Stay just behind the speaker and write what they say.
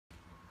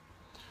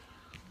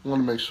I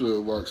want to make sure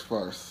it works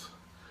first.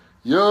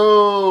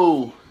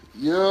 Yo,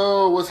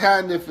 what's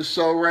happening for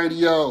Fsho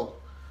Radio? A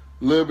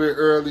little bit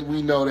early,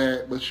 we know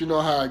that, but you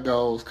know how it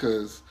goes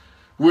because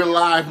we're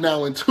live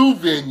now in 2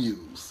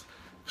 venues.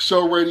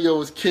 Fsho Radio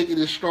is kicking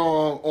it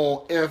strong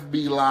on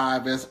FB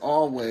Live as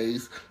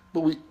always, but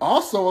we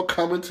also are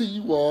coming to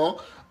you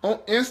all on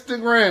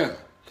Instagram.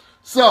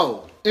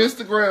 So,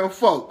 Instagram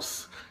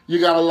folks, you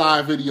got a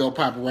live video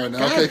popping right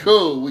now. Okay,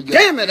 cool. We got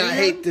damn it, I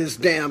hate this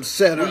damn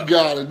setup. We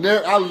got it.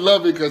 I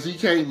love it because he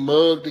can't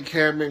mug the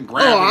camera and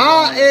grab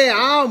it.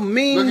 I'll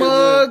mean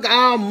mug,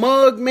 I'll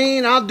mug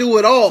mean, I'll do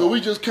it all. So we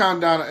just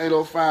count down to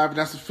 8:05, and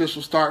that's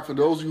official start. For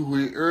those of you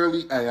who are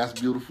early, hey, that's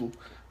beautiful.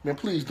 Man,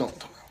 please don't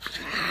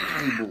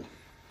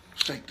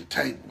shake the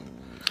table.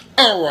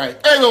 All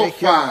right,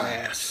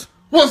 8:05.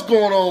 What's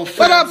going on, family?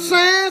 What up,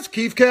 Sans?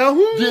 Keith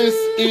Calhoun. This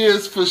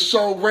is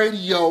Fsho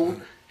Radio.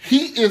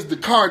 He is the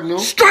Cardinal.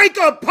 Strike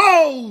a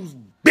pose,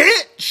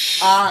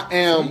 bitch. I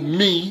am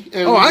me.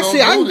 And I see.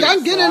 I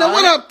can get in it.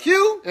 What up,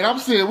 Q? And I'm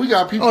seeing we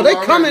got people. Oh, they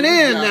coming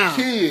in now.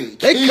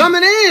 They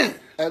coming in.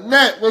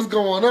 Annette, what's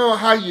going on?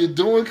 How you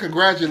doing?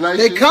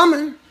 Congratulations. They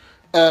coming.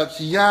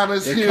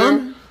 Kiana's here.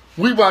 Coming.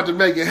 We about to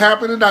make it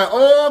happen tonight.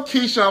 Oh,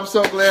 Keisha, I'm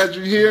so glad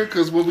you're here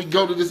because when we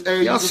go to this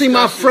age, y'all see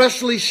my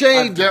freshly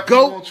shaved I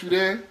definitely want you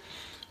there.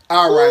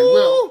 All right,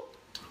 well,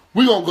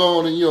 we're going to go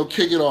on and,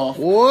 kick it off.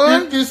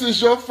 What? If this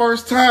is your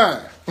first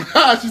time,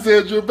 she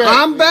said you're back.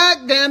 I'm back,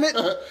 damn it.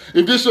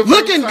 If this your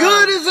looking first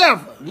time, good as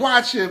ever.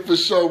 Watching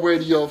Fsho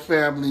Radio,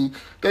 family.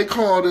 They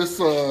call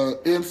this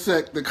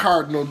insect the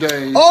Cardinal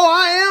Day. Oh,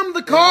 I am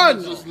the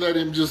Cardinal. Just let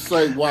him just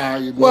say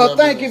why. Well,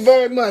 thank you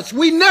very much.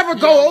 We never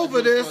go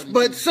over this,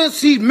 but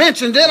since he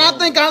mentioned it, I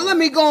think let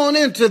me go on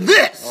into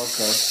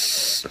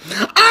this.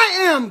 Okay. I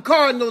am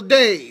Cardinal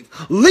Dave,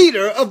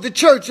 leader of the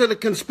Church of the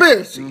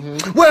Conspiracy,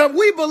 where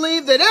we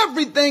believe that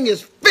everything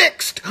is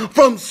fixed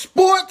from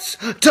sports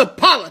to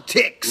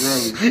politics.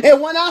 Really?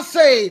 And when I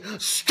say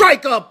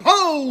strike a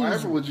pose,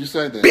 why would you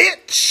say that?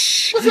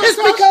 Bitch, it's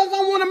because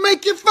I want to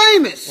make you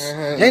famous.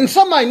 And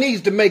somebody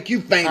needs to make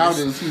you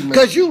famous.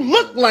 Because you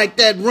look like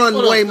that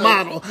runway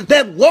model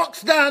that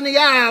walks down the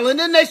aisle and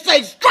then they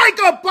say, strike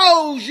a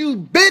pose, you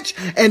bitch.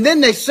 And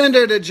then they send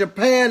her to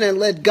Japan and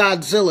let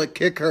Godzilla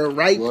kick her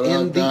right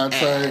in the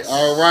ass.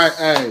 All right,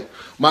 hey,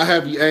 my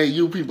heavy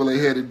AU people are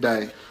here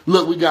today.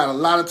 Look, we got a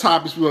lot of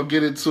topics we're going to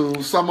get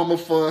into. Some of them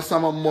are fun,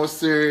 some of them more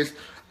serious.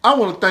 I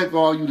want to thank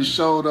all you that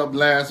showed up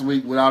last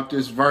week without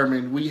this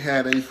vermin. We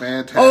had a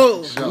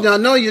fantastic show.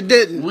 No, you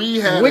didn't.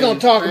 We're going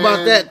to talk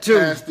about that too.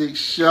 Fantastic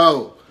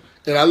show.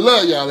 And I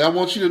love y'all. I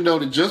want you to know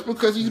that just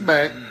because he's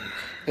back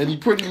and he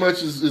pretty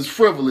much is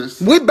frivolous,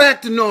 we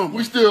back to normal.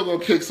 We still going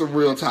to kick some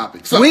real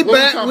topics. So we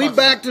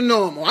back to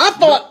normal. I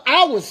thought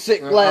I was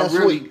sick last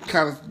week.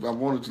 I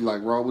wanted to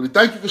roll with it.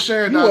 Thank you for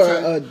sharing, you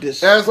Dante. are a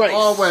disgrace. As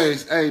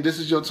always, hey, this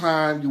is your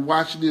time. You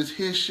watching this,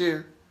 hit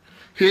share.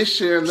 Hit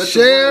share.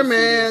 Share,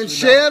 man.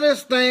 Share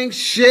this thing.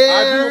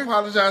 Share. I do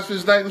apologize for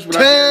his language, but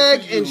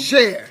tag and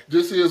share.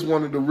 This is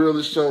one of the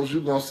realest shows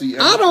you're going to see.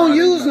 I don't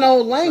use no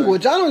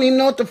language. I don't even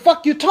know what the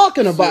fuck you're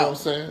talking about.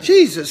 See what I'm saying?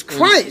 Jesus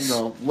Christ.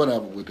 And,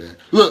 whatever with that.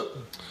 Look,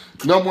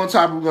 number one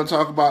topic we're going to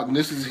talk about, and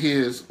this is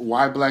his,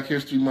 why Black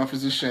History Month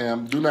is a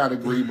sham. Do not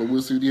agree, but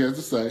we'll see what he has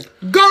to say.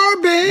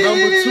 Garbage.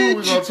 Number two,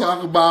 we're going to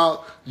talk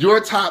about your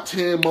top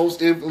 10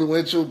 most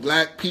influential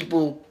black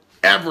people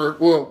ever,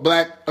 well,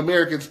 black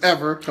Americans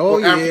ever, or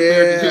African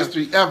American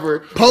history ever.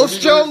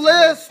 Post your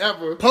list.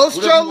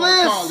 Post your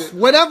list.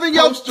 Whatever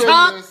your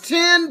top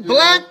 10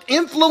 black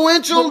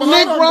influential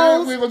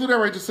Negroes. We're going to do that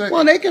right this second.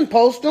 Well, they can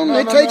post them.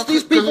 It takes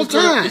these people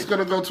time. It's going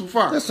to go too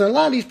far. Listen, a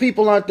lot of these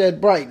people aren't that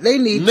bright. They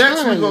need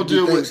Next, time. Next, we're going to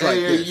deal with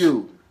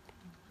AAU.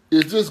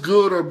 Is this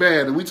good or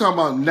bad? And we talking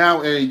about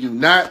now AAU,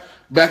 not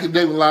back in the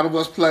day when a lot of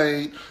us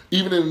played,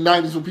 even in the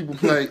 90s when people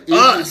played.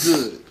 Is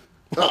it good?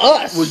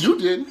 Us. Well, you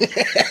didn't.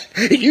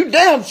 You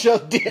damn sure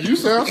did. You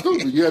sound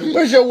stupid. Yeah,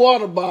 where's your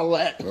water bottle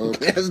at?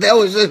 Okay. That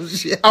was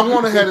shit. I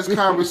want to have this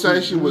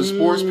conversation with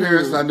sports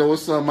parents. I know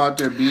it's some out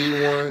there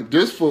being one.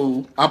 This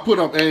fool, I put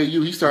up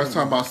AAU. He starts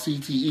talking about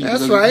CTE.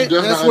 That's right.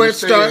 That's where it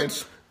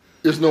starts.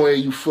 There's no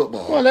AAU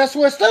football. Well, that's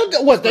where it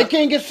starts. What, they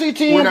can't get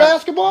CTE in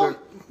basketball?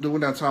 We're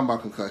not talking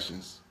about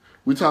concussions.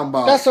 We're talking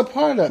about... That's a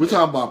part of it. We're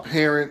talking about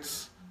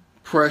parents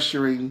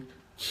pressuring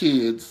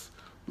kids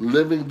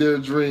living their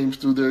dreams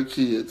through their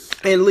kids.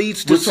 And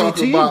leads to CTE. We're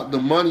talking about the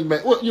money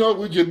man. Well,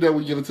 we get there,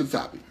 we get into the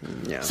topic.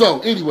 Yeah.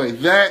 So, anyway,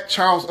 that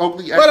Charles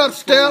Oakley... What up,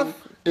 Steph?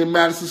 In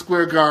Madison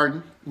Square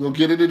Garden. We'll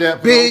get into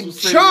that. Big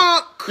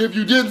Chuck! If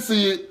you didn't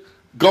see it,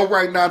 go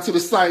right now to the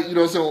site, to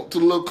the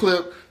little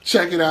clip.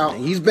 Check it out.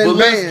 He's been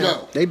banned. Let's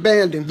go. They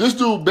banned him. This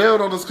dude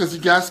bailed on us because he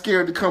got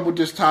scared to come with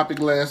this topic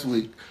last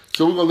week.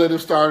 So we're going to let him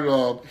start it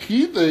off.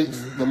 He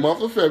thinks the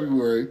month of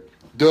February,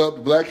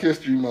 dubbed Black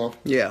History Month,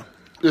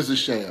 is a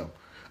sham.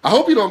 I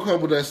hope you don't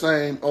come with that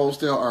same old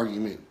stale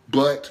argument,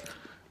 but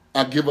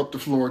I give up the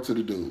floor to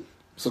the dude.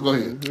 So go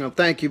ahead. Well,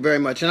 thank you very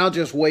much. And I'll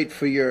just wait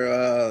for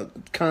your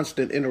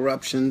constant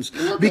interruptions.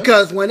 Okay.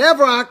 Because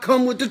whenever I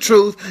come with the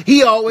truth,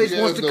 he always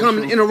wants to come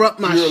and interrupt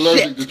my shit. You're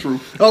allergic to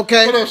truth.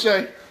 Okay? What up,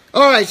 Shay?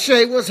 All right,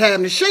 Shay, what's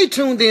happening? Shay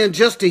tuned in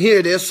just to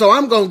hear this, so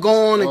I'm going to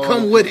go on and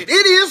come with it.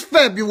 It is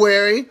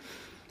February.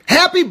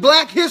 Happy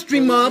Black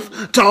History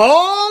Month to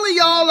all of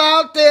y'all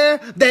out there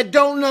that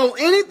don't know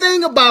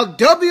anything about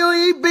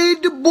W.E.B.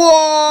 Du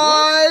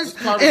Bois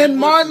and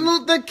Martin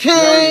Luther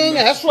King.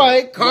 That's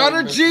right,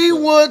 Carter G.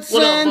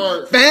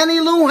 Woodson,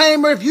 Fannie Lou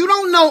Hamer. If you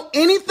don't know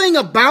anything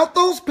about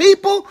those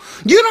people,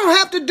 you don't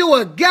have to do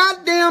a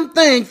goddamn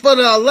thing for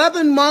the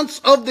 11 months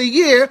of the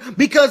year,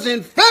 because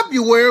in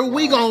February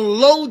we gonna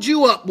load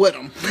you up with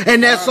them.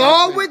 And that's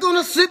all we're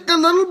gonna sit the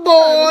little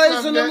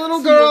boys and the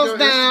little girls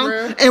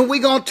down, and we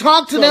gonna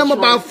talk to them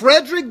about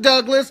Frederick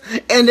Douglass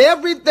and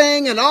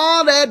everything and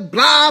all that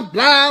blah,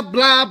 blah,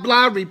 blah,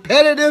 blah,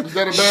 repetitive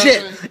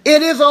shit. Thing?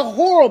 It is a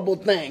horrible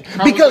thing.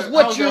 Because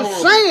what you're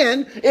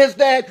saying is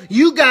that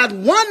you got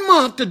 1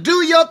 month to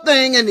do your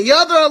thing, and the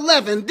other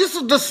 11, this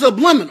is the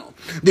subliminal.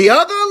 The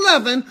other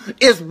 11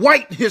 is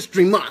White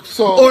History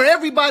Month, or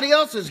everybody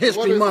else's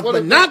History Month,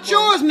 but not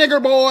yours,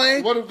 nigger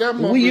boy. What if that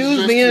month we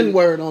use the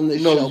N-word on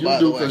this show, by the way. No, you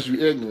do because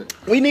you're ignorant.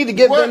 We need to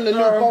give them the new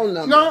phone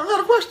number. No, I got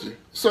a question.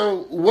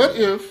 So what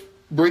if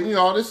bringing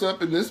all this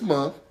up in this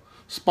month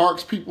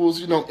sparks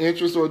people's,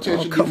 interest or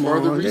attention to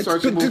further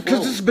research and move forward? Because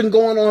this has been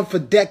going on for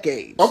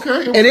decades.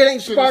 Okay. And it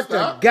ain't sparked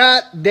a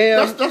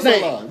goddamn thing. That's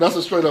a lie. That's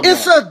a straight up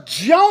It's lie. A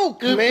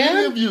joke, if man. If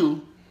any of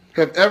you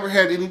have ever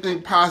had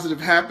anything positive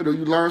happen, or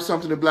you learned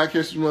something in Black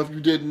History Month you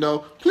didn't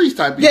know, please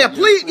type in.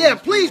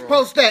 Please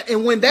post that.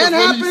 And when that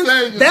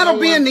happens, that'll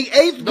be in the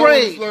 8th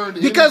grade.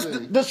 Because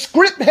the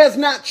script has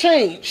not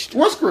changed.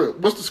 What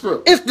script? What's the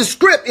script? The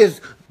script is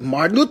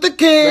Martin Luther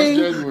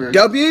King,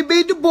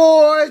 W.E.B. Du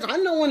Bois. I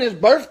know when his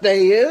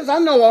birthday is. I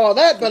know all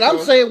that, but I'm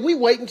saying we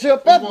wait until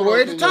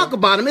February to talk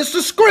about him. It's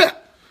the script.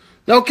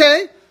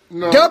 Okay?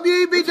 No,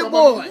 W.E.B. Du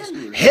Bois,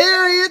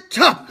 Harriet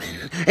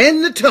Tubman,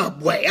 and the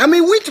Tubway. I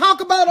mean, we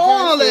talk about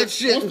all that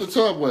shit. What's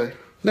the Tubway?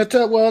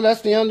 Well,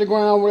 that's the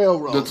Underground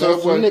Railroad. The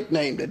That's the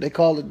nickname that they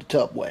call it, the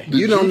Tubway.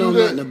 You don't know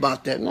nothing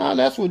about that. No,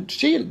 that's what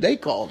they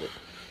called it.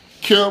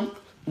 Kim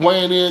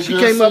weighing in. She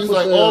came up with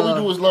all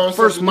we do is learn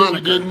something new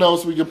we didn't know,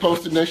 so we can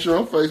post it next year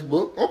on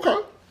Facebook. Okay.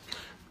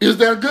 Is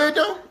that good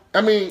though?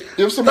 I mean,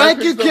 if somebody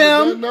Thank you,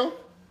 Kim. Good, no?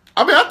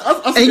 I mean,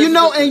 I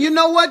and you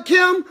know what,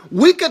 Kim?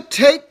 We could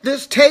take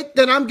this tape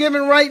that I'm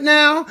giving right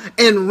now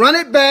and run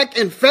it back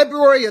in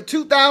February of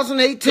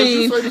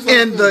 2018,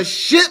 and the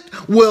shit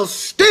will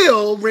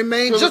still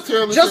remain just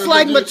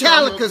like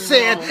Metallica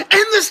said, and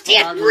the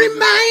shit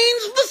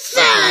remains the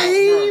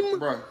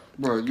same.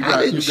 Bro, you got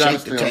to stay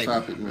on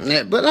topic, man.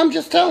 Yeah, but I'm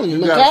just telling you,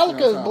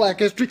 Metallica is Black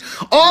History.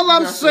 All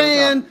I'm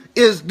saying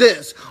is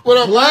this.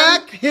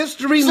 Black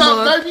History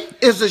Month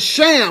is a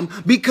sham,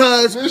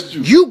 because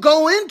you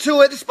go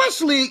into it,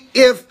 especially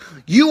if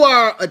you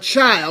are a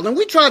child, and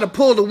we try to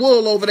pull the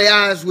wool over their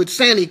eyes with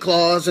Santa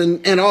Claus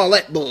and all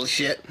that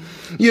bullshit.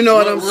 You know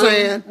what I'm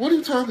saying? What are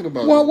you talking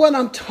about? Well, what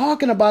I'm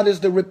talking about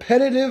is the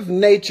repetitive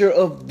nature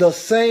of the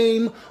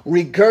same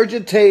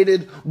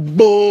regurgitated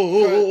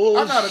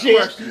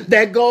bullshit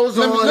that goes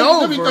on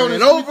over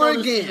and over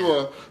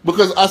again.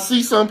 Because I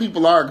see some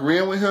people are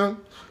agreeing with him.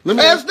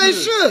 As they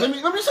should. Let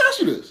me just ask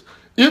you this.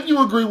 If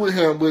you agree with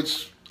him,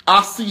 which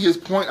I see his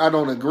point, I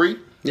don't agree.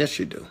 Yes,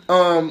 you do.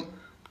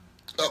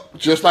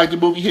 Just like the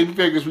movie Hidden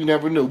Figures, we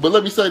never knew. But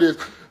let me say this.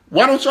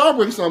 Why don't y'all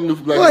bring something new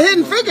for Black History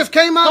Hidden Figures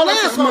came out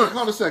last month.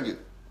 Hold a second.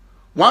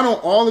 Why don't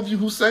all of you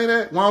who say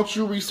that, why don't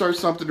you research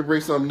something to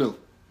bring something new?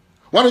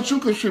 Why don't you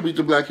contribute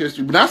to Black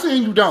History? But I'm not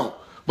saying you don't.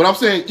 But I'm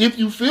saying if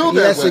you feel that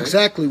way. That's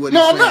exactly what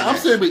he's saying. No, I'm not.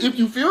 I'm saying, but if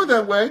you feel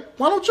that way,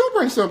 why don't you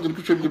bring something to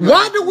contribute to Black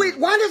Black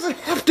History? Why does it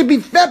have to be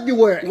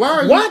February?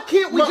 Why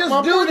can't we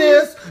just do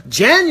this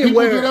January,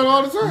 people do that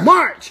all the time.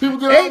 March, people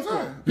do that all the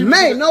time.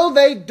 May? No,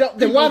 they don't.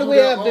 Then why do we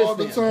have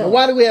this then?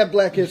 Why do we have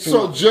Black History?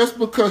 So just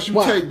because you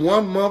take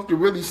 1 month to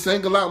really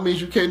single out means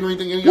you can't do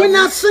anything in your life? We're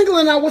not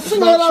singling out. We're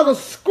singling out a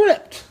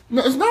script.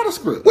 No, it's not a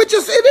script. It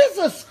is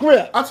a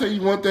script. I'll tell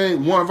you one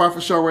thing one of our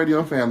Fsho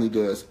Radio family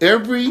does.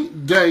 Every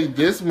day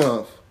this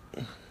month,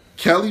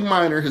 Kelly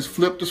Minor has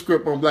flipped the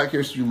script on Black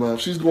History Month.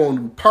 She's going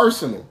to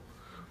personal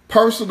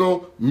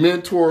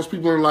mentors,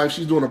 people in her life.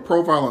 She's doing a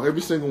profile on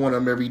every single one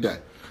of them every day.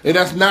 And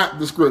that's not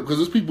the script,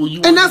 because it's people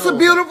you and that's a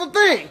beautiful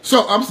thing.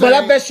 So I'm saying,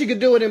 but I bet she could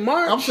do it in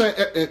March. I'm saying,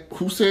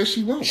 who says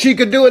she won't? She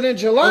could do it in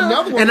July,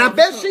 and I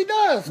bet she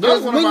does,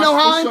 because we know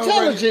how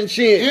intelligent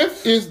she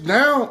is.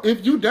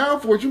 If you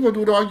down for it, you're gonna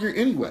do it all year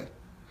anyway.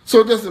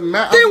 So it doesn't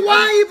matter. Then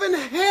why even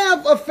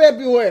have a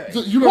February?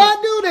 Why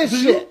do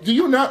this shit? Do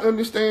you not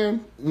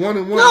understand 1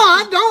 and 1? No,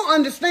 I don't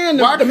understand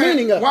the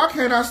meaning of it. Why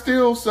can't I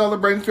still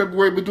celebrate in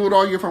February but do it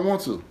all year if I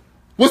want to?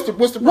 What's the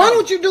problem? Why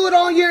don't you do it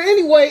all year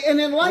anyway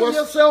and enlighten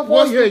yourself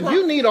all year?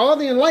 You need all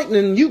the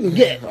enlightening you can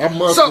get. I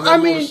must. So I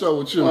mean, show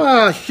with you.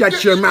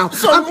 Shut your mouth.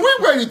 So we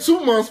waited 2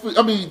 months.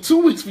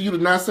 2 weeks for you to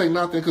not say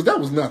nothing, because that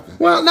was nothing.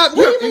 Well, what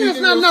do you mean it's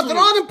not nothing?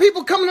 All them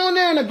people coming on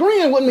there and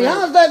agreeing with me.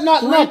 How is that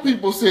not nothing? 3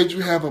 people said you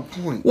have a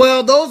point.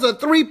 Well, those are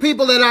 3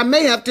 people that I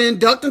may have to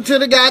induct into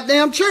the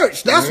goddamn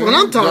church. That's what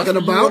I'm talking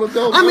about.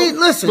 I mean,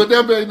 listen. But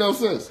that made no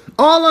sense.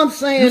 All I'm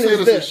saying is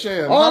it's this. A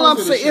sham. All I'm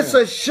saying, it's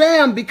a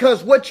sham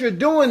because what you're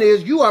doing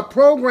is you are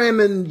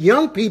programming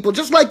young people,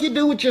 just like you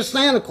do with your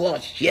Santa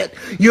Claus shit.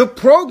 You're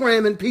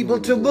programming people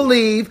to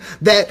believe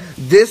that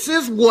this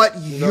is what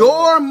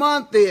your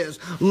month is.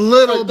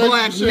 Little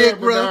black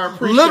nigger,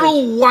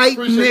 little white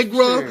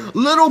nigger,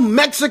 little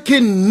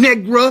Mexican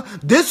nigger.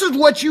 This is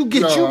what you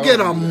get. You get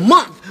a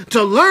month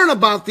to learn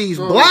about these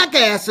black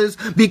asses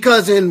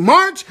because in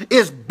March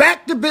it's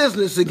back to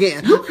business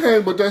again. You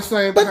came with that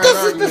same. But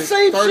this is the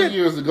same 30 shit.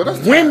 years ago.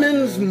 That's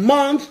Women's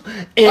Month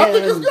and I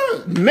think it's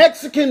good.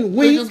 Mexican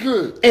Week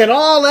and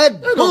all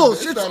that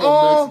bullshit. It's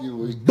all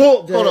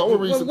bull. Hold on, we'll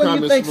read some what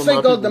do you think comments from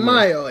Cinco my de people,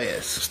 Mayo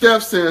is?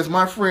 Steph says,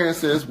 my friend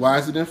says, why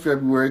is it in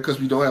February? Because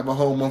we don't have a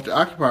whole month to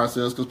occupy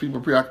ourselves because people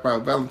are preoccupied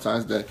with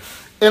Valentine's Day.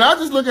 And I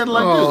just look at it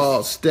like this.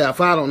 Oh, Steph,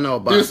 I don't know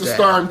about that. This is a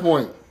starting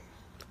point.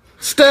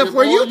 Steph,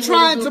 were you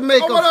trying to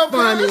make a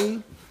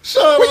funny?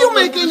 Were you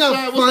making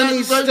a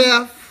funny,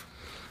 Steph?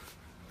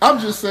 I'm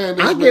just saying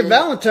this. I give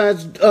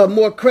Valentine's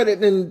more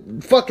credit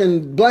than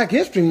fucking Black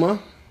History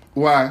Month.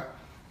 Why?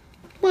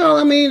 Well,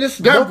 I mean, this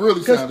that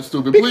really sounded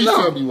stupid. Please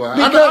tell me why.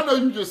 Because, I know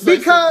you just said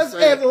because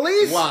at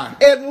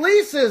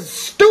least as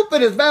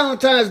stupid as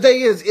Valentine's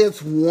Day is,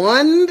 it's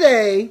one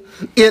day,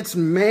 it's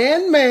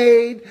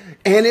man-made,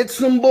 and it's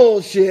some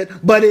bullshit.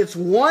 But it's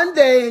one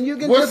day, and you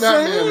can just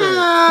say,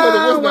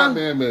 what's not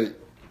man-made?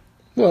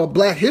 Well,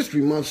 Black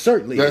History Month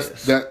certainly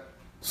is.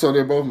 So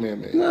they're both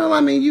man-made. Well, I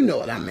mean, you know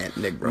what I meant,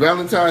 Nick, bro.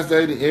 Valentine's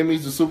Day, the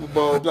Emmys, the Super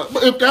Bowl.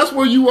 But if that's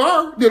where you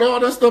are, then all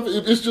that stuff,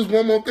 it's just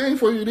one more thing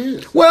for you, it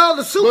is. Well,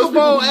 the Super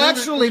Bowl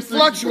actually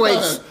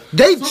fluctuates.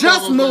 They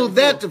just moved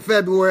that to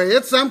February.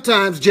 It's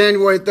sometimes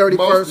January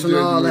 31st and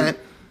all that.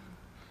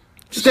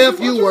 Steph,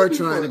 you were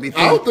trying to be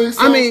funny. I don't think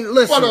so. I mean,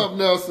 listen. What up,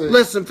 Nelson?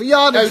 Listen, for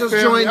y'all that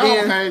just joined in, I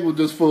don't hang with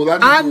this fool.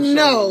 I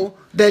know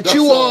that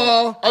you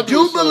all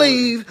do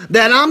believe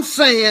that I'm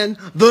saying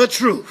the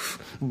truth.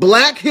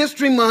 Black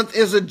History Month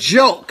is a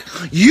joke.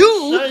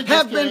 You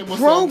have been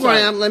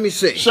programmed. Let me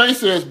see. Shane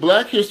says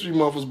Black History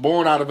Month was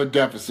born out of a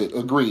deficit.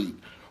 Agreed.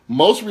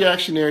 Most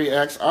reactionary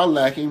acts are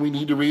lacking. We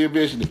need to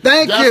re-envision it.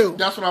 Thank you.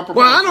 That's what I'm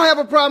proposing. Well, I don't have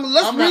a problem.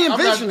 Let's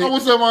re-envision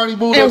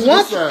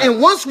it.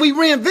 And once we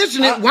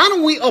re-envision it, why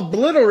don't we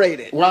obliterate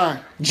it? Why?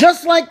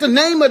 Just like the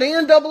name of the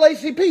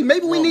NAACP.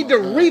 Maybe we need to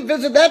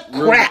revisit that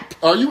crap.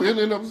 Are you in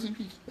the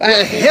NAACP?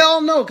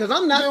 Hell no, because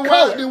I'm not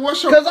colored.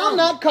 Because I'm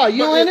not colored.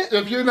 You in it?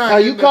 If you're not, are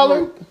you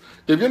colored?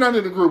 If you're not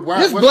in the group, why?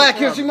 This Black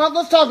History Month.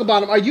 Let's talk about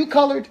them. Are you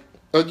colored?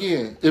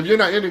 Again, if you're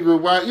not in the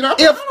group, why? You know,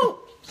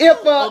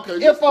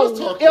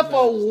 if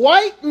a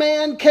white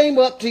man came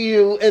up to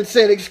you and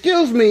said,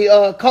 "Excuse me,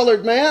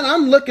 colored man,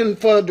 I'm looking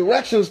for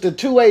directions to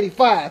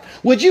 285,"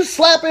 would you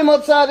slap him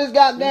upside his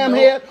goddamn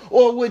head,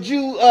 or would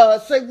you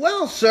say,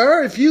 "Well,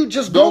 sir, if you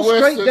just go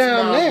straight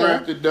down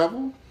there"?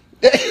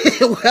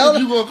 Well,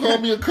 you gonna call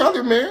me a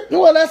colored man?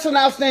 Well, that's an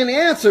outstanding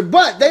answer.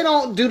 But they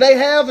don't. Do they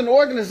have an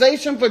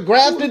organization for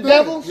grafted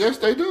devils? Yes,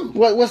 they do.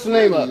 What's the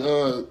name of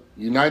it?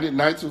 United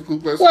Knights of Ku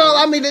Klux Klan. Well,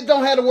 I mean, it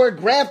don't have the word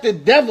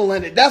grafted devil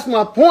in it. That's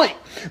my point.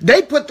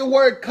 They put the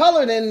word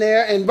colored in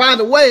there, and by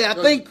the way, I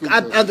think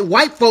the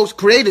white folks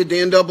created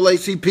the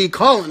NAACP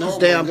calling us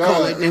damn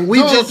colored, and we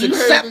just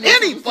accept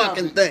any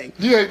fucking thing.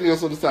 You hate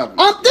this on the topic.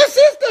 This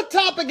is the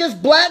topic. It's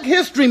Black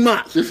History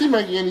Month. Is he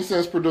making any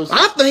sense, producer?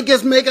 I think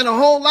it's making a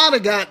whole lot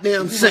of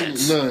goddamn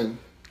sense. None.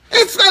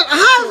 It's how am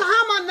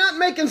I not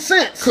making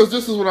sense? Because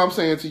this is what I'm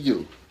saying to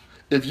you.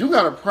 If you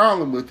got a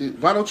problem with it,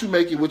 why don't you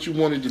make it what you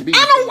want it to be? I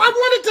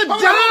want it to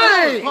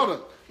die. Hold on.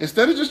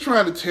 Instead of just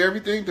trying to tear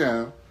everything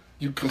down,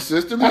 you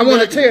consistently I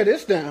want to tear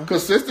this down.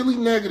 Consistently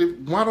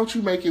negative. Why don't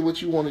you make it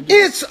what you want to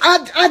do?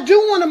 I do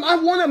want to. I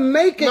want to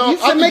make it. No, you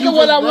said make it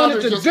what I want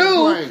it to do.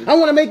 Complain. I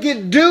want to make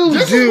it do.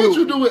 This is what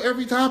you do with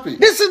every topic.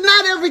 This is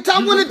not every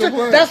time.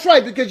 That's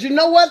right, because you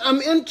know what? I'm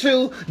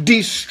into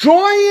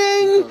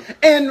destroying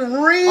and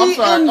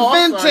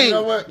reinventing. You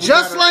know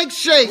just like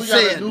Shay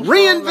said,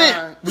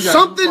 reinvent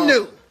something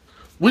new.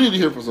 We need to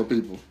hear from some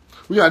people.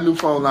 We got a new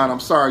phone line.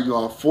 I'm sorry,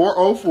 y'all.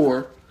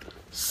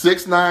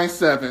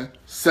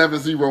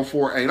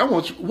 404-697-7048. I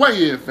want you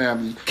weigh in,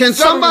 family. Can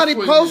somebody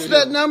post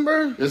that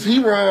number? Is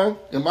he wrong?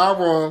 Am I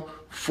wrong?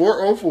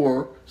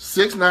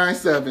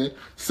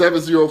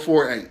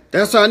 404-697-7048.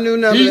 That's our new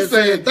number. He's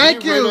saying,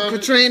 thank you,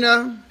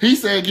 Katrina.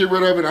 He's saying get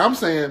rid of it. I'm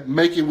saying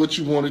make it what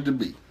you want it to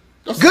be.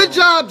 Good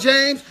job,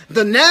 James.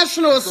 The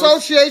National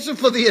Association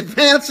for the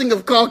Advancing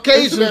of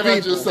Caucasian People. I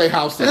just say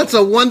house up. That's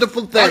a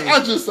wonderful thing.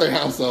 I just say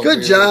house up.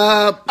 Good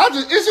job.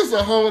 It's just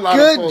a whole lot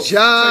of folks. Good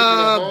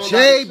job,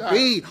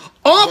 JB.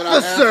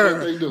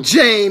 Officer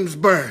James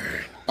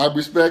Byrd. I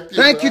respect you.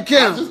 Thank you,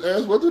 Kim. I just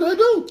asked, what do they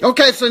do?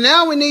 Okay, so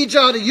now we need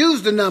y'all to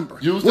use the number.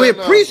 We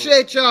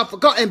appreciate y'all for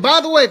calling. And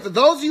by the way, for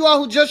those of y'all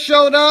who just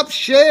showed up,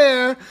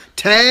 share,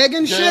 tag,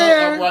 and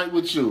share. I'm right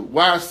with you.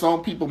 Why are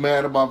some people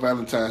mad about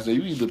Valentine's Day?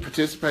 You either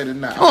participate or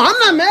not. Oh, I'm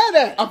not mad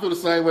at it. I feel the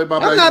same way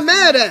about I'm not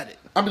mad at it.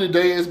 I mean, the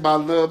day is by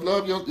love.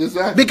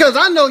 Exactly. Because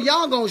I know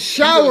y'all gonna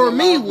shower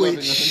me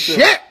with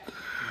shit.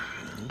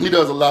 He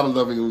does a lot of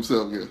loving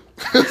himself, yeah.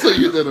 So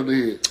you hit that on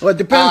the head. Well, it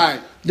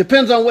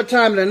depends on what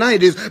time of the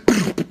night it is.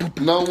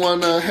 No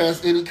one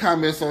has any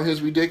comments on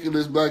his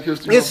ridiculous Black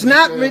History. It's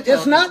not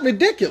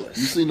ridiculous.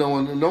 You see, no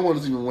one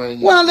is even weighing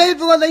in.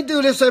 Well, they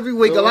do this every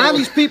week. A lot of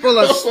these people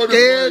are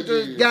scared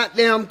to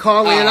goddamn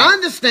call in. I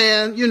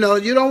understand, you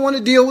don't want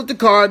to deal with the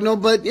Cardinal,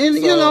 but hey.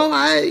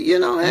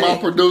 My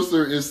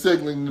producer is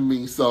signaling to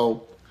me,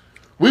 so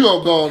we're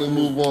gonna go on and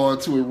move on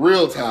to a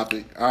real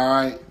topic. All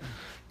right,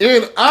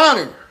 in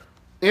honor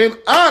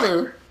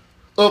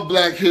of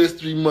Black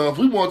History Month,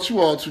 we want you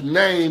all to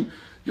name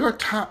your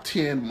top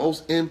 10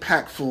 most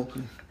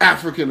impactful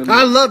African Americans.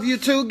 I love you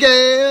too,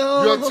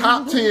 Gail. Your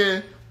top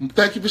 10.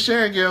 Thank you for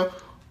sharing, Gail.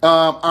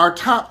 Our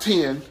top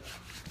 10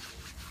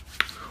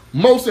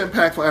 most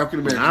impactful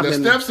African Americans.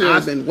 Steph says,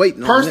 I've been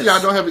waiting on personally, this.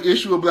 I don't have an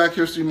issue with Black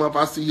History Month.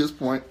 I see his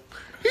point.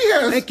 He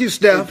has Thank you,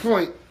 Steph. a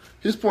point.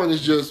 His point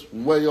is just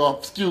way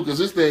off skew because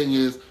his thing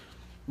is,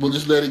 we'll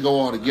just let it go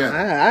all together.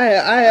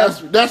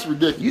 That's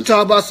ridiculous. You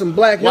talk about some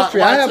Black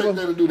history. I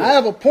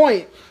have a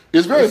point.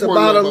 It's very It's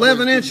about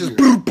 11 inches.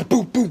 Boop,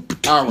 boop,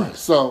 boop. All right,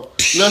 so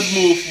let's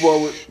move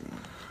forward.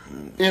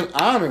 In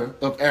honor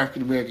of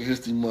African American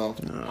History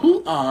Month,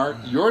 who are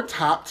your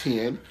top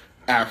 10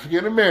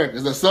 African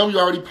Americans? Now, some of you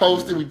already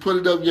posted. We put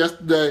it up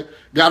yesterday.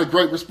 Got a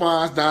great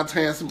response.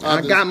 Dante and some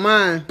others. I got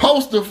mine.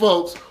 Post the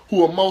folks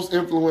who are most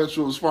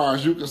influential as far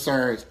as you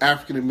concerned,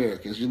 African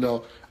Americans.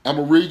 I'm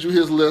going to read you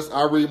his list.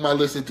 I'll read my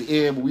list at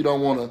the end, but we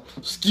don't want to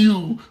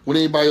skew when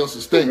anybody else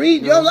is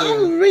thinking.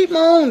 I'll read my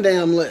own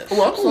damn list.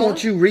 Oh, I don't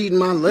want you reading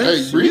my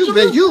list. Hey, you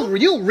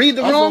read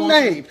the wrong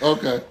name.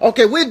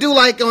 Okay, we'll do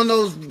like on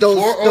those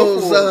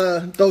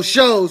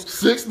shows.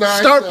 6,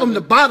 9, start 7, from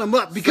the bottom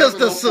up because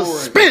the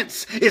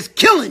suspense is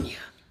killing you.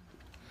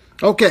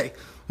 Okay,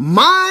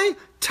 my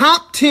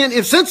top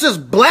 10, since it's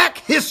Black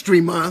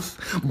History Month,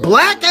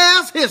 Black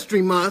Ass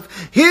History Month,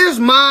 here's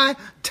my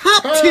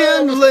top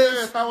 10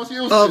 list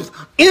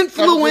of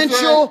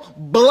influential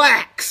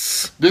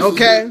blacks.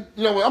 Okay?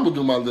 You know what? I'm going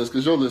to do my list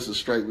because your list is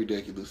straight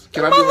ridiculous.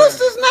 My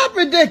list is not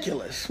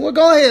ridiculous. Well,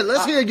 go ahead.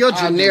 Let's hear your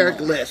generic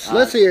list.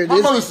 Let's hear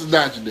this. My list is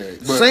not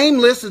generic. Same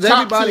list as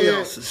everybody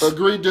else's.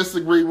 Agree,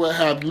 disagree, what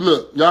have you.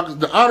 Look, y'all,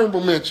 the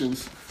honorable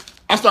mentions.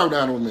 I'll start with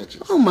the honorable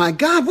mentions. Oh, my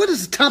God. What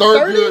is the top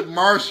 30? Thurgood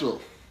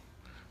Marshall.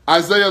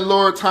 Isaiah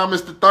Lord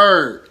Thomas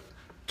III.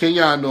 Can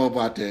y'all know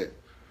about that?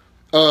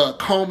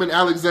 Coleman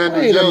Alexander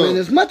Wait Young. a minute.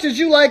 As much as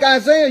you like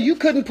Isaiah, you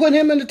couldn't put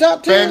him in the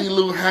top 10? Fannie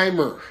Lou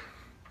Hamer.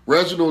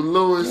 Reginald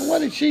Lewis. Well, what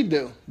did she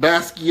do?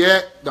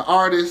 Basquiat, the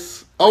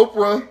artist.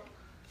 Oprah.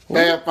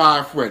 Fab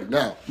Five Freddy.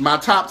 Now, my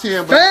top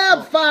 10.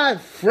 Fab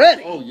Five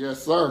Freddy. Oh,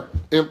 yes, sir.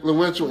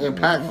 Influential,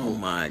 impactful. Oh,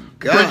 my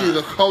God. Bringing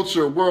the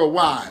culture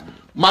worldwide.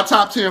 My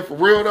top 10 for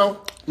real, though.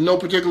 No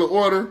particular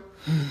order.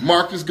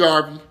 Marcus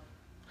Garvey.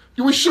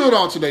 We should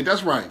alternate.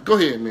 That's right. Go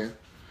ahead, man.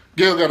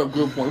 Gail got a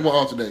good point. We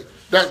want to alternate.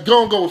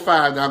 Go with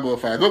 5. Now I'll go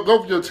with 5.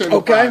 Go for your 10.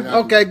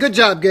 Okay. Good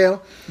job,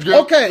 Gail.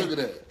 Okay. Look at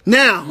that.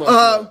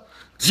 Now,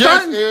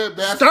 starting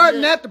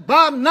at the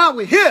bottom. Now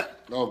we're here.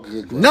 Oh,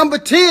 good. Number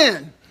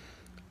 10,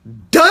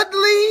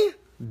 Dudley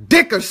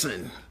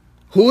Dickerson.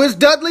 Who is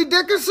Dudley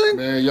Dickerson?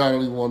 Man, y'all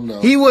don't even want to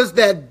know. He was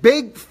that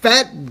big,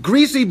 fat,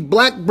 greasy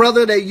black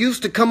brother that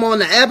used to come on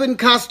the Abbott and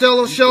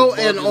Costello show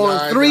and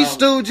on Three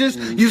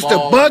Stooges. Used to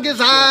bug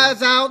his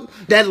eyes out.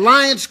 That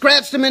lion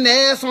scratched him in the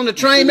ass on the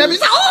train. He said,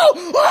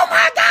 oh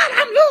my God,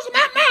 I'm losing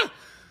my mind.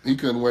 He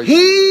couldn't wait.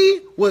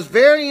 He was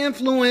very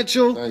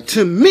influential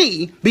to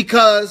me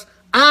because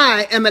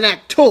I am an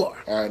actor. All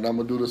right, now I'm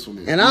going to do this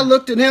one. And I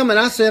looked at him and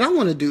I said, I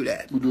want to do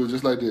that. We'll do it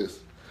just like this.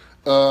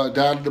 Down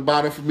at the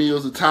bottom for me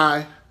was a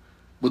tie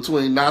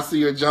between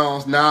Nasir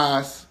Jones,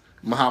 Nas,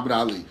 Muhammad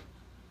Ali.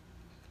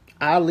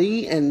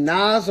 Ali and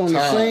Nas on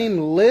the same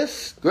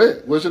list? Go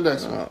ahead. What's your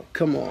next one? Oh,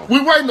 come on.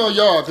 We're waiting on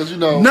y'all because,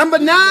 Number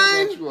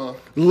 9,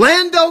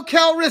 Lando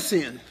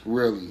Calrissian.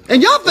 Really?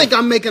 And y'all think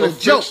I'm making a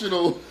joke.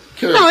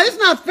 Character. No, it's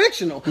not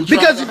fictional.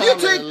 Because if you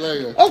take,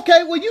 and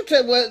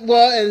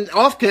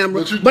off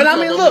camera. But I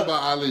mean, look.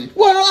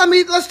 Well, I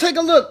mean, let's take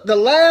a look.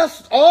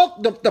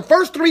 The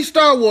first 3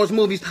 Star Wars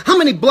movies. How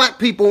many black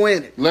people were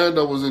in it?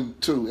 Lando was in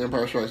 2,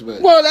 Empire Strikes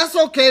Back. Well, that's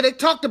okay. They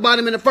talked about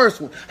him in the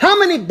first one. How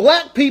many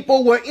black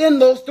people were in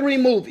those 3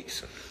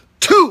 movies?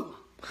 2.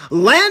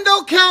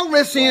 Lando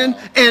Calrissian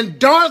and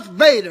Darth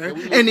Vader.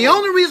 And the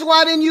only reason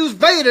why I didn't use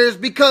Vader is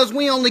because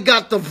we only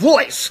got the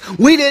voice.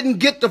 We didn't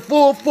get the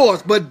full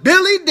force. But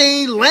Billy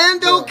D.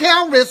 Lando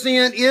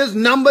Calrissian is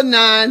number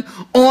 9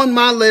 on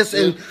my list.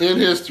 In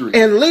history.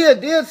 And Leah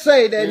did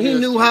say that he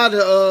knew how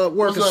to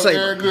work a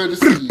saber. Very good to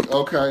see you.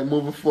 Okay,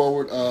 moving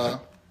forward.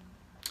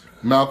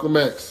 Malcolm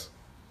X.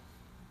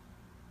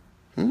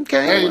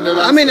 Okay.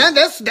 I mean,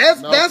 that's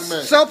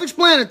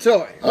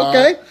self-explanatory.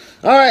 Okay.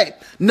 All right.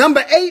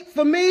 Number 8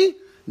 for me,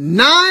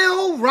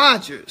 Nile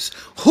Rodgers.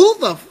 Who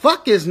the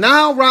fuck is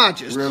Nile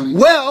Rodgers? Really?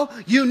 Well,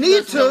 you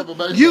need to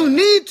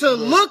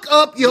look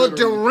up your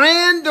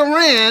Duran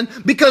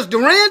because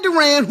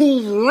Duran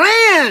who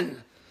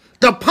ran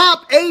the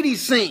pop 80s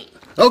scene.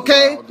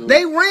 Okay? Wow,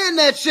 they ran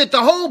that shit.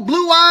 The whole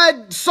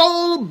blue-eyed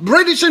soul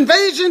British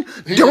invasion.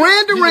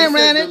 Duran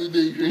ran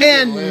it.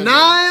 And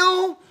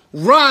Nile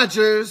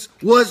Rogers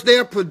was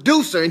their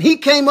producer, and he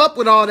came up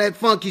with all that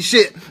funky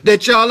shit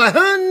that y'all like.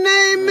 Her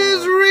name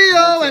is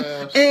Rio,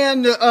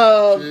 and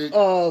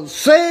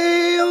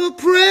say a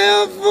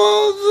prayer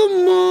for the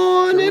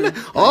morning.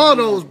 All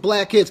those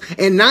black hits.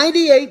 And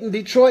 98 in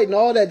Detroit and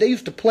all that, they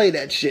used to play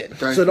that shit.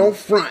 So don't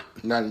front.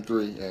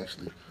 93,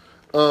 actually.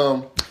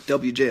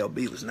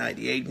 WJLB was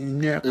 98.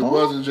 It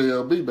wasn't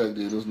JLB back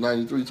then. It was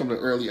 93, some of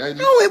the early 80s.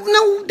 No,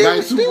 they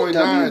were still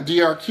 92.9.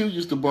 DRQ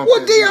used to bump Well,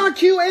 that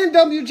DRQ and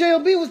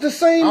WJLB was the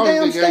same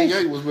damn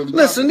station. Was really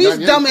Listen, these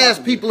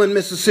dumbass people in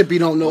Mississippi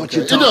don't know what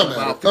you're talking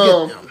about.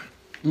 Forget them.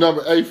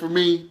 Number 8 for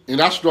me, and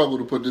I struggled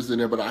to put this in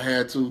there, but I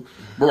had to,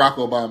 Barack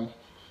Obama.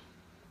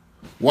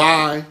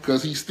 Why?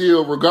 Because he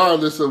still,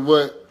 regardless of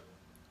what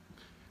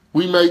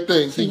we may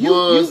think, he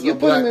was you a put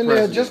black him in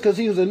president. there just because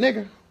he was a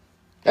nigger?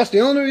 That's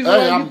the only reason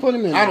why you put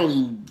him in there. I don't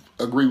even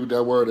agree with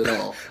that word at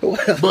all.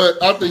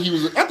 But I think he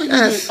was. I think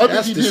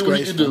he did what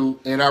he could do,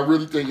 and I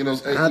really think in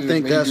those 8 years, I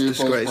think that's he did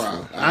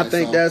disgraceful. I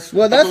think so, that's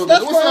what's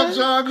fine. up,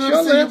 John? Good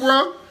to see you,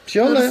 bro.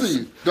 Good to see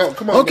you. Go,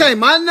 come on. Okay,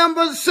 my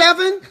number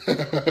 7,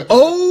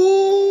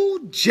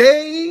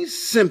 O.J.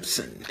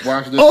 Simpson.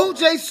 Watch this.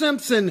 O.J.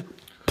 Simpson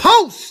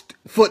post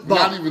football.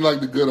 Not even like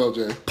the good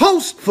O.J.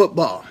 Post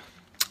football.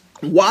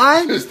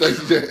 Why?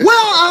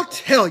 Well, I'll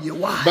tell you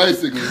why.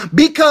 Basically.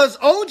 Because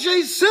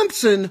O.J.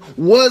 Simpson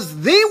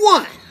was the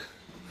one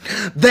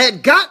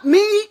that got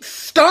me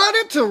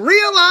started to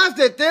realize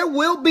that there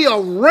will be a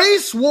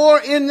race war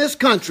in this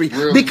country.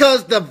 Really?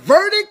 Because the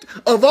verdict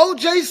of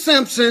O.J.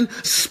 Simpson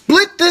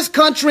split this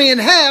country in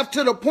half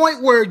to the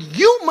point where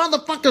you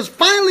motherfuckers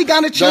finally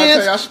got a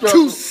chance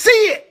to see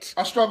it.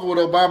 I struggle with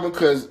Obama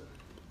because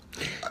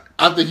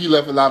I think he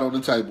left a lot on the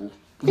table.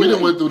 We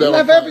done went through that. He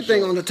left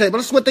everything on the table.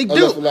 That's what they do.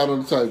 Left a lot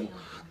on the table.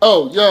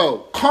 Oh, yo,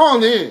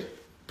 call in,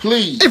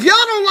 please. If y'all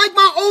don't like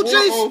my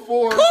OJ's,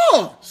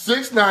 call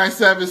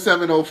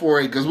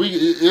 697-7048 because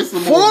it's the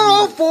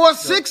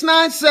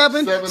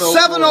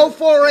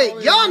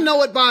 404-697-7048. Y'all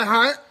know it by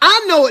heart.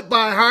 I know it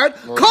by heart.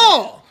 Okay.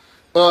 Call.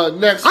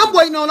 Next, I'm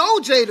waiting on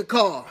OJ to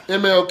call.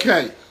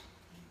 MLK.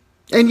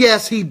 And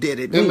yes, he did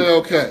it.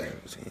 MLK.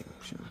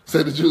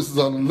 Said the juice is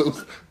on the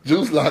loose.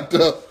 Juice locked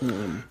up.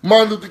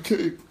 Martin Luther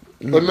King.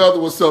 Another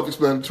was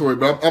self-explanatory,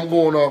 but I'm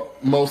going off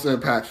most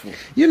impactful.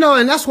 You know,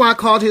 and that's why I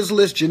called his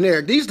list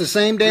generic. These the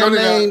same damn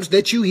names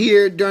that you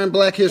hear during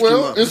Black History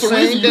Month. It's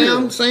same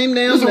damn. It's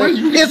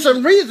a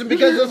reason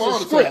because it's a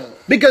script.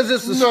 Because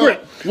it's a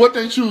script. What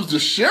they choose to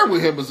share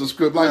with him is a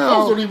script. Like,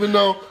 folks don't even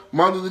know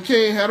Martin Luther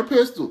King had a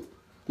pistol.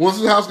 Once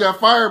his house got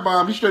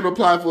firebombed, he straight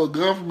applied for a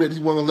government. He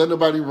wasn't let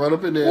nobody run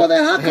up in there. Well,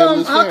 then how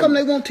come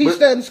they won't teach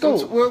that in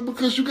school? Well,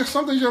 because you got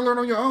some things you gotta learn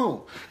on your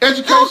own.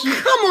 Education.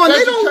 Oh, come on,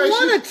 they don't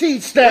want to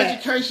teach that.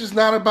 Education is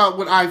not about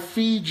what I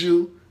feed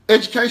you.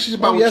 Education is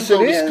about what you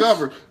go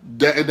discover.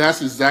 And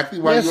that's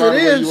exactly why you are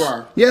where you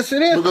are. Yes,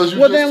 it is. Because you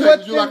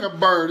like a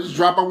bird, just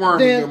drop a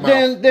worm in your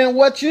mouth. Then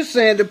what you're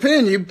saying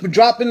depends. You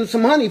drop in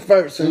some honey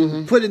first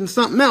and put it in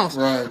something else.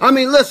 Right. I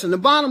mean, listen, the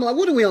bottom line,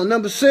 what are we on,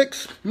 number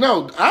 6?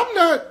 No, I'm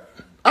not.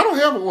 I don't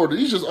have an order.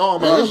 These just all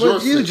mine.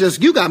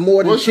 You got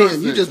more than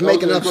 10. You just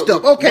making up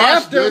stuff. Okay,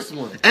 after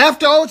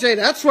OJ,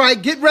 that's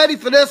right. Get ready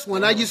for this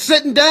one. Are you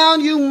sitting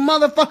down, you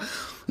motherfucker?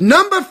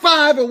 Number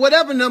 5 or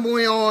whatever number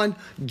we're on,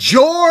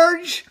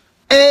 George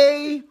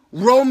A.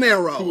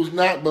 Romero. Who's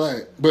not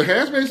black, but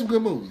has made some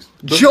good movies.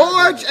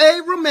 George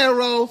A.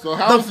 Romero, the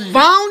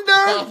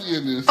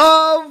founder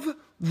of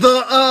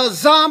the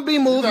zombie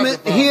movement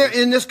here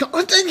in this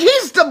country.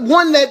 He's the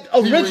one that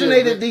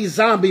originated these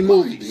zombie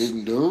movies. He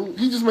didn't, dude.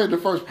 He just made the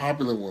first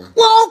popular one.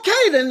 Well,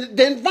 okay,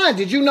 then fine.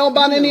 Did you know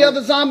about any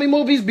other zombie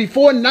movies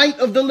before Night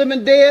of the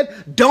Living Dead,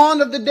 Dawn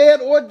of the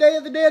Dead, or Day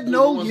of the Dead?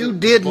 No, you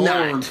did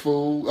not.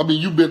 Fool. I mean,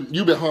 you've been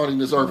haunting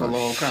this earth a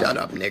long time. Shut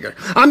up, nigger.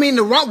 I mean,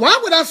 why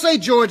would I say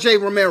George A.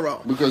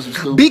 Romero? Because you're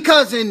stupid.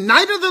 Because in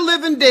Night of the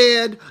Living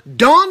Dead,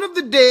 Dawn of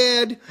the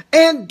Dead,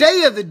 and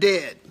Day of the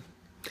Dead,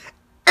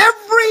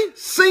 every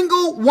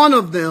single one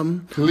of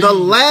them, the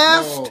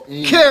last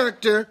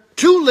character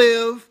to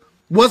live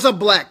was a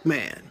black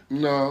man.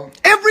 No.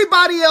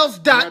 Everybody else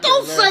died.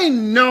 Don't say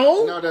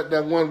no. No,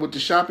 that one with the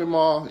shopping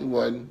mall, it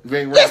wasn't.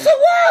 Yes, it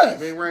was.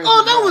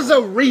 That was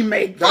a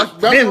remake. That's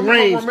Vin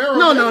Rames.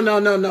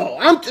 No.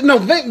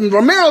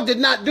 Romero did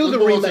not do the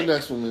remake. The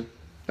next one, then?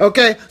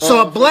 Okay,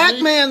 so a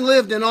black man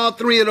lived in all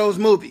 3 of those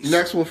movies.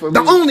 Next one for me.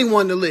 The only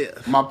one to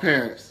live. My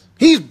parents.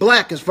 He's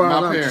black as far as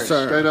I'm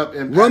concerned. Straight up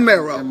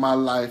Romero. In my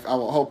life. I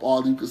would hope all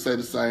of you could say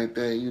the same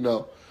thing, you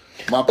know.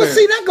 But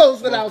see, that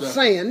goes without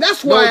saying.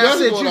 That's why I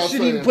said you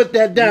shouldn't even put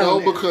that down. No,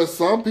 because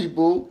some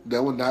people,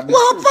 that would not be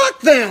Well, true. fuck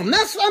them.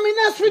 That's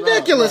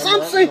ridiculous.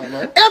 I'm saying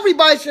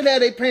everybody should have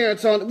their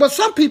parents on. Well,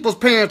 some people's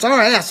parents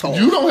are assholes.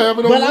 You don't have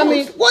it on yours. But I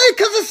mean, why?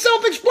 Because it's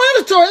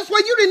self-explanatory. That's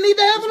why you didn't need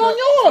to have it on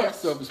yours.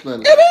 It's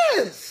self-explanatory. It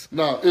is.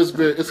 No, it's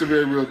a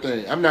very real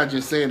thing. I'm not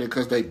just saying it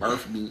because they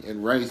birthed me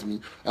and raised me.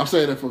 I'm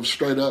saying it from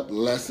straight up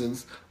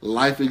lessons,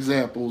 life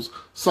examples,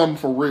 something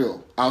for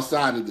real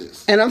outside of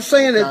this. And I'm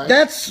saying that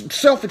that's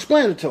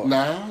self-explanatory.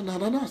 No,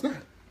 it's not.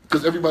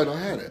 Because everybody don't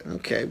have that.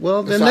 Okay,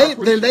 well then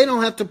they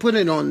don't have to put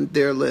it on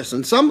their list.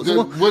 And some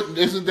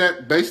isn't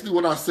that basically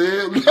what I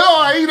said? No,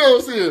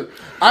 Aido's here.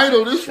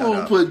 Aido, this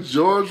fool put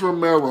George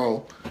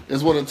Romero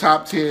as one of the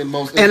top 10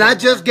 most. And I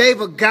just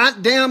gave a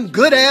goddamn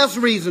good ass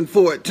reason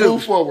for it too.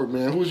 Move forward,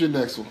 man. Who's your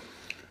next one?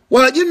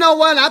 Well, you know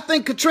what? I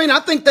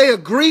think they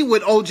agree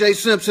with O.J.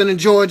 Simpson and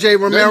George A.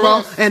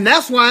 Romero, and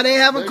that's why they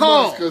haven't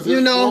called. You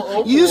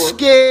know, you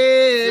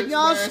scared.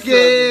 Y'all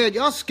scared.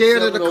 Y'all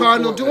scared of the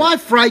Cardinal. Do I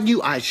frighten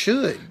you? I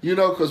should. You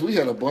know, because we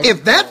had a bunch.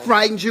 If that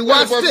frightens you,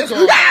 watch this.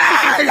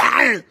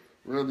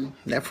 Really?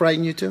 That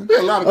frightened you too? We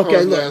had a lot of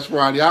calls last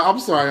Friday. I'm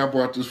sorry I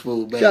brought this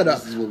food back. Shut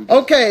up.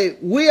 Okay,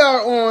 we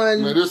are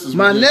on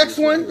my next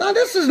one. Now,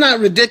 this is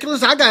not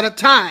ridiculous. I got a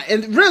tie.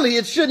 And really,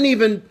 it shouldn't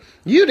even...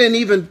 You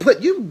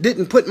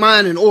didn't put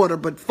mine in order,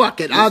 but fuck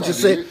it. I'll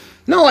just say...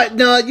 No,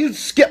 you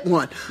skipped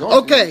one.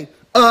 Okay,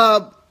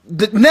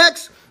 the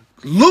next,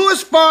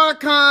 Louis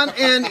Farrakhan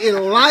and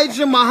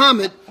Elijah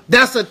Muhammad.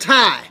 That's a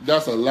tie.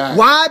 That's a lie.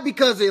 Why?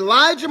 Because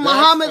Elijah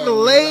Muhammad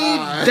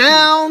laid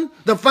down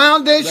the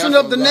foundation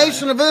of the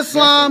Nation of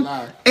Islam,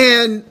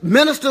 and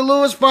Minister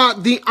Louis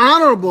Farrakhan, the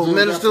Honorable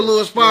Minister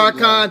Louis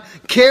Farrakhan,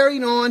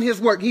 carried on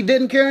his work. He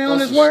didn't carry on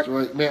his work.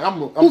 Man,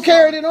 Who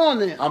carried it on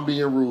then? I'm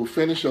being rude.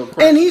 Finish your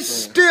crap. And he's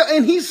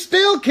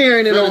still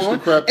carrying it on.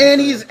 And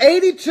he's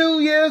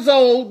 82 years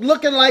old,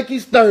 looking like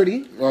he's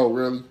 30. Oh,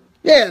 really?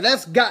 Yeah,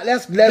 that's God.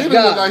 He didn't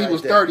look like he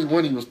was 30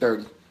 when he was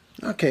 30.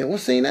 Okay, well,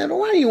 see that.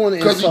 Why do you want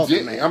to insult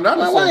the man? I'm not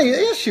insulting.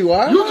 Yes, you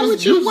are. Why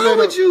would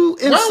you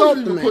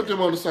insult the man? Put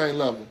them on the same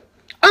level?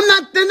 I'm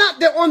not. They're not.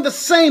 They're on the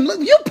same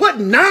level. You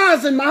put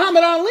Nas and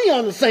Muhammad Ali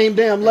on the same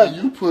damn level.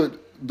 And you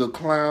put the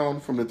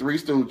clown from the Three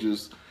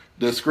Stooges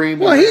that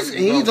screamed. Well,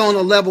 he's on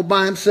a level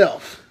by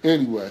himself.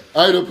 Anyway,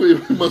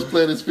 he must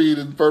plant his feet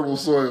in fertile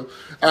soil.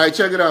 All right,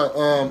 check it out.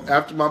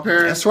 After my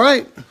parents. That's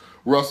right.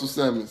 Russell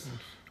Simmons.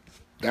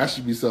 That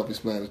should be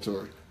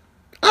self-explanatory.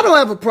 I don't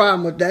have a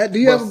problem with that. Do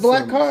you have a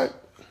black card?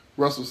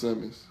 Russell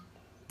Simmons.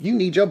 You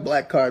need your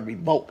black card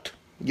revoked.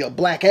 Your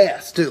black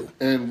ass, too.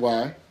 And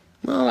why?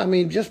 Well, I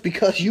mean, just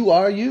because you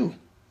are you.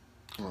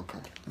 Okay.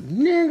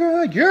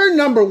 Nigga, you're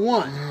number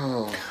one.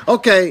 Oh.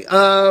 Okay,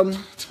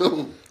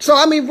 Dude. So,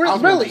 I mean,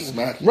 really,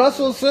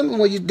 Russell Simmons,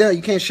 well, you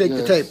can't shake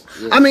the table.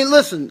 Yes. I mean,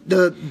 listen,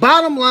 the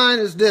bottom line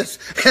is this.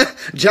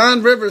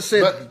 John Rivers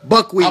said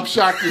buckwheat. I'm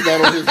shocked he's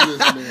not on his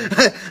list,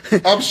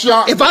 man. I'm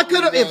shocked.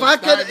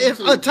 If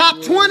a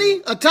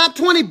top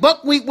 20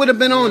 buckwheat would have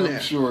been on there.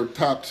 I'm sure,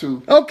 top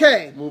 2.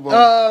 Okay. Move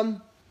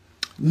on.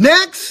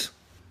 Next,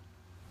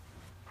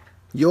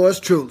 yours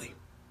truly,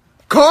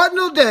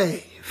 Cardinal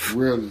Dave.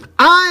 Really?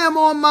 I am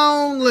on my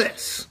own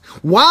list.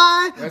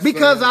 Why?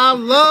 Because I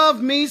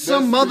love me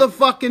some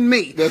motherfucking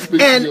me.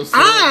 And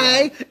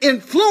I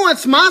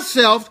influence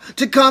myself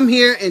to come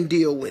here and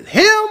deal with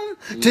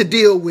him, to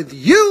deal with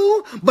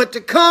you, but to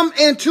come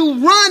and to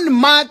run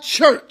my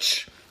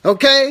church.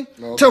 Okay?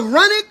 To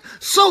run it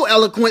so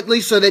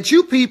eloquently so that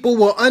you people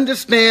will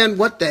understand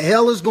what the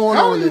hell is going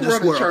on in this world. How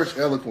do you run a church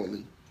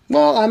eloquently?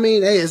 Well, I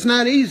mean, hey, it's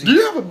not easy. Do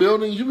you have a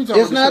building? You've been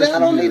talking it's not. I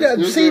don't need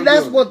that. See,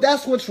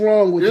 that's what's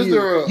wrong with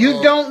you.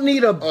 You don't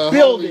need a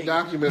building.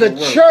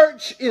 The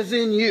church is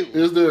in you.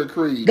 Is there a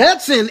creed?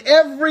 That's in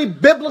every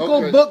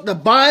biblical book, the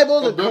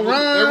Bible, the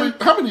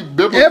Quran. How many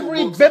biblical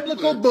every books?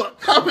 Biblical book.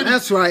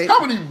 That's right.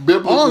 How many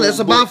biblical? Oh, there's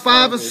about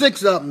 5 or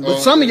 6 of them. But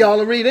some of y'all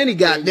will read any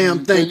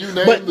goddamn thing.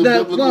 But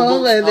there's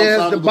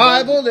the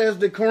Bible, there's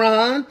the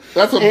Quran.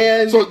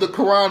 So the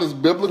Quran is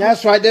biblical.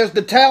 That's right. There's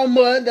the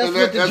Talmud. That's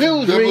what the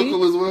Jews read.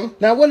 As well.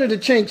 Now, what do the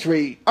Chinks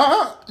read?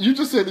 You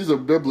just said these are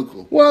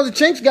biblical. Well, the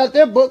Chinks got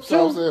their books too.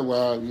 So I'm saying,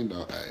 well, you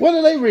know. Hey. What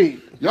do they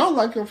read? Y'all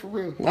like them for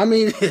real? I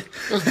mean,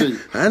 let's see.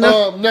 I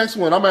know. Next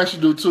one, I'm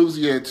actually do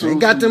Tuesday at 2. They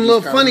got them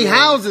little funny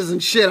houses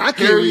and shit. I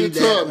can't read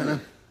that.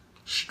 Tubman,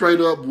 straight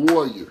up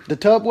warrior. The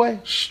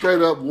Tubway?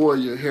 Straight up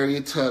warrior.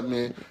 Harriet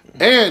Tubman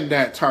and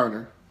Nat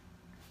Turner.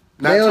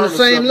 They on the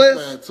same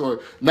list?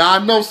 Now, I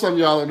know some of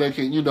y'all in there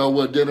can,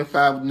 will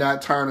identify with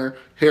Nat Turner,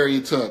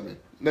 Harriet Tubman.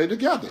 They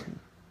together.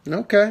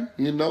 Okay.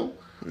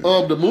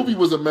 The movie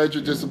was a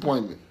major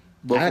disappointment.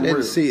 But I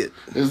didn't see it.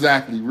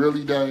 Exactly.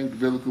 Really, Dave?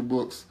 Biblical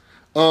books.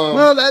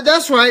 Well,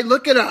 that's right.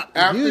 Look it up.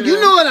 You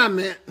know what I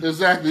meant.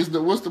 Exactly.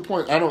 What's the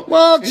point? I don't.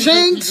 Well,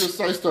 Chinks. You just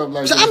say stuff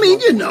like that. I mean,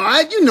 you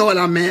know what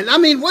I meant. I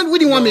mean, what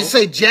do you want me to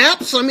say?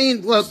 Japs? I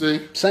mean, well,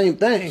 same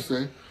thing.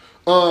 See?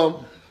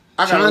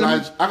 I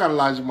got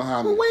Elijah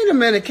Muhammad. Well, wait a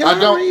minute. Can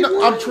I read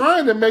one? I'm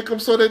trying to make them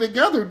so they're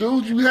together,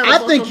 dude. I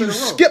think you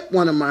skipped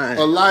one of mine.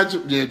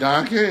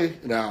 Don King.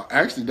 Now,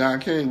 actually,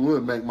 Don King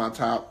would make my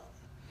top.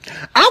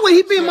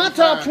 He'd be in my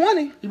top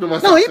 20. He'd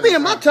be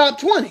in my top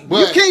 20.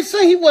 But you can't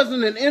say he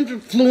wasn't an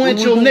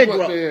influential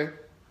Negro.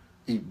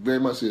 He very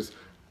much is.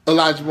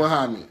 Elijah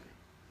Muhammad.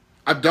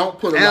 I don't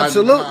put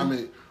Elijah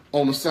Muhammad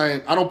on the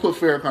same. I don't put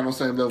Farrakhan on the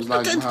same level as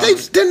Elijah Muhammad.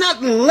 They're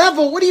not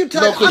level. What are you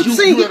talking about? I'm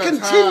saying he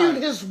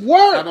continued his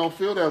work. I don't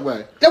feel that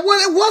way. It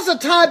was a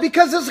tie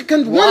because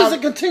one is a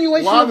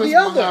continuation of the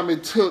other.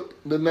 Muhammad took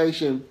the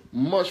nation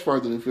much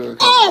further than Farrakhan.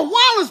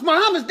 Oh, Wallace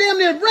Muhammad damn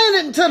near ran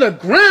it into the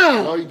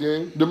ground. No, he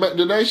didn't.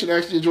 The nation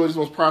actually enjoyed its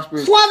most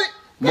prosperous moment.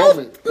 No,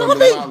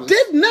 they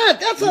did not.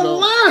 That's a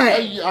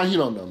lie. He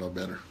don't know no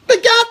better.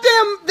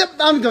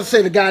 I'm going to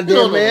say the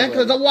goddamn man,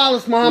 because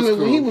Wallace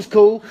Muhammad, he was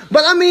cool.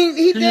 But I mean,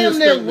 he damn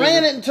near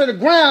ran it into the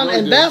ground,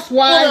 and that's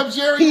why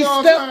he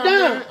stepped down.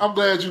 Man? I'm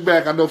glad you're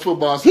back. I know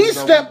football. He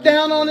stepped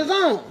down on his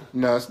own.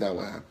 No, that's not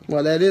what happened.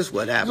 Well, that is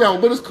what happened. No,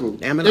 but it's cool.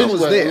 Damn it, I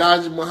was there.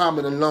 Elijah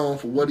Muhammad alone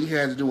for what he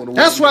had to do in the world.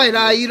 That's right,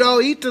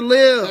 eat to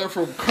live. And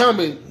from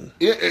coming.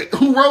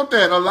 Who wrote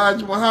that?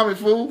 Elijah Muhammad,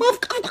 fool? Well,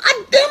 damn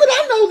it,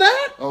 I know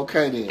that.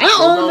 Okay, then. I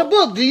own the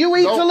book. Do you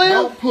eat to live?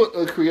 Don't put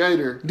a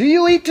creator. Do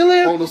you eat to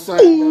live? On the same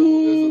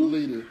level as a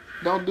leader.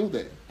 Don't do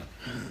that.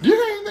 Do you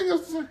have anything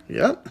else to say?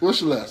 Yep.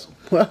 What's your last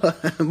one? Well,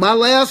 my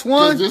last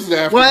one? This is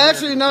after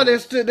actually, no,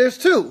 there's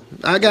two.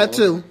 I got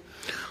two.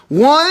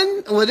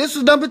 One, this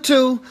is number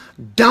 2,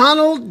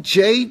 Donald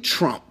J.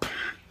 Trump.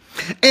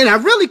 And I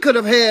really could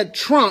have had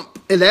Trump,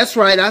 and that's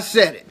right, I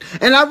said it.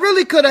 And I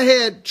really could have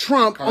had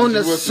Trump on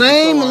the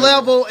same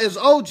level as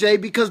OJ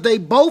because they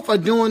both are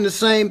doing the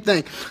same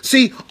thing.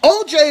 See,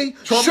 OJ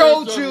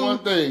showed you,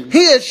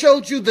 he had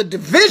showed you the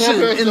division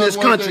in this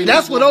country.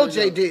 That's what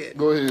OJ did.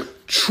 Go ahead.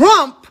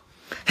 Trump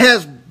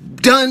has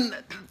done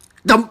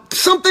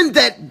something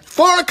that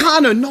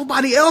Farrakhan or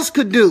nobody else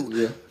could do.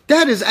 Yeah.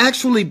 That is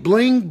actually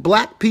bring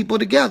black people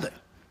together.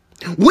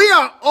 We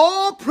are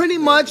all pretty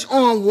much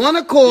on one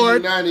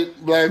accord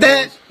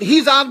that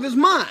he's out of his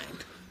mind.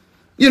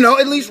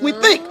 At least we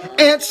think.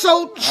 And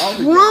so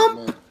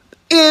Trump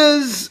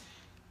he's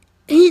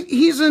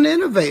an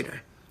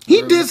innovator.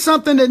 He did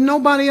something that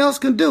nobody else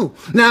can do.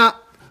 Now,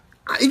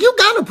 you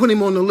got to put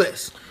him on the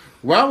list.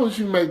 Why would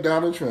you make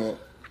Donald Trump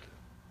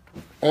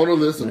on the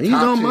list of he's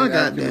top on 10 my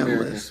goddamn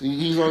list.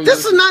 He's on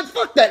this is not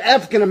fuck that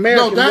African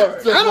American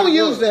word. I don't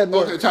use that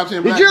word. Okay, top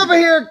 10 Did you ever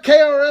hear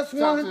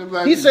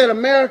KRS-One? He said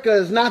America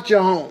is not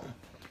your home.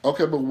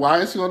 Okay, but why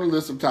is he on the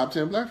list of top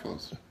 10 black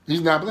folks?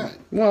 He's not black.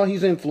 Well,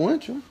 he's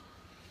influential.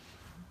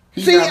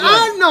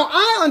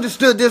 I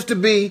understood this to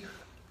be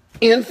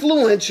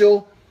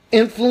influencing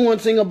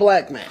a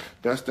black man.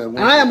 That's that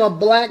one. I am a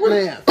black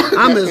man.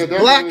 I'm as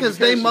black as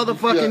they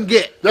motherfucking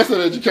get. That's an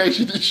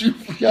education that you...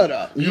 Shut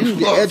up. You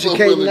get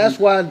educated. That's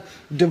why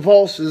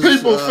divorce is...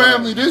 People's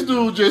family. This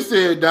dude just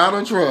said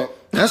Donald Trump.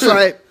 That's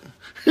right.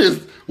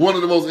 Is one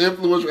of the most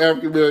influential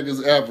African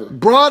Americans ever.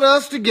 Brought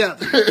us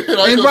together.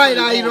 and right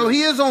now,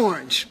 he is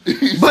orange.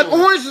 But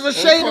orange is a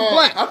shade of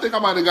black. I think I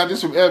might have got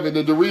this from Evan,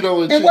 the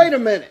Dorito and Chief. And wait a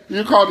minute.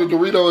 You called it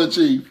Dorito and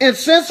Chief. And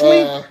since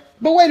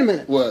but wait a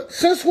minute. What?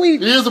 He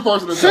is a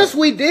person. Since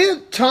we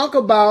did talk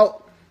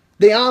about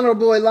the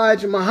Honorable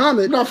Elijah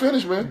Muhammad. Not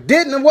finished, man.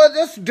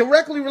 That's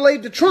directly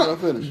related to Trump. Not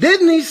finished.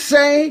 Didn't he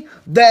say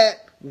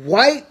that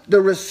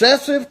the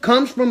recessive,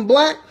 comes from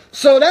black?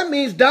 So that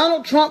means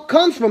Donald Trump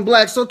comes from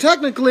black. So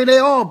technically they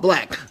all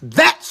black.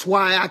 That's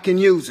why I can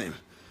use him.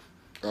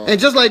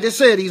 And just like they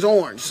said, he's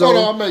orange.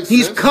 So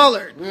he's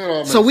colored.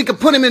 So we can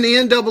put him in the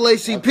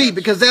NAACP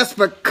because that's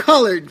for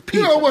colored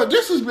people. You know what?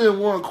 This has been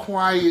one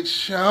quiet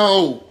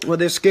show. Well,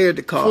 they're scared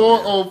to call.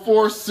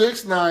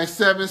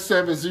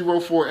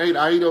 404-697-7048.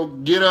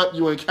 Aido, get up.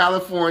 You in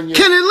California.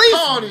 Can at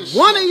least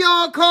one of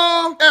y'all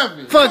call?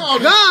 Evan, for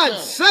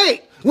God's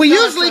sake. We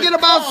usually get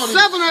about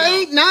 7 or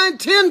 8, 9,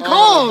 10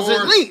 calls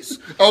at least.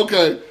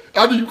 Okay.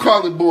 I know you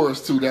call it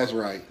Boris too. That's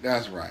right.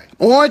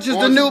 Orange is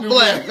the new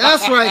black.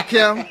 That's right,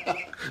 Kim.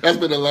 That's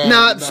been the last.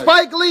 Now,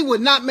 Spike Lee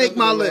would not make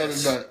my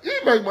list. He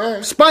make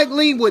mine. Spike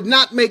Lee would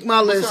not make my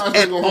list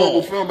at all.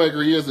 Horrible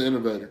filmmaker, he is an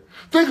innovator.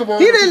 Think of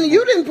all. You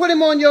didn't put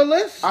him on your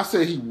list. I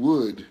said he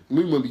would.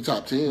 We wouldn't be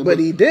top 10, but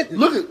he didn't.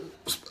 Look at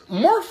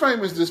more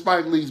famous than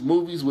Spike Lee's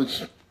movies,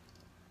 which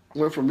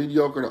went from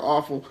mediocre to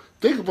awful.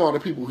 Think of all the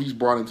people he's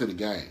brought into the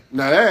game.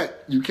 Now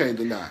that you can't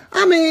deny.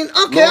 I mean,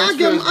 okay, I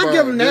give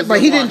him that,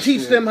 but he didn't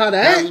teach them how to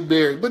act.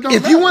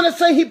 If you want to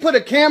say he put a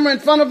camera in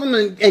front of them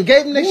and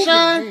gave them the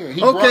shine,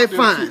 okay,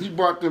 fine. He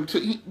brought them to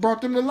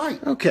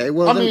light. Okay,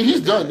 well, I mean, he's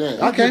done that.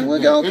 Okay. I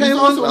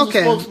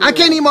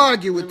can't even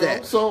argue with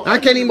that. I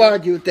can't even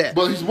argue with that.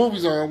 But his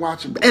movies are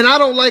unwatchable. And I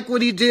don't like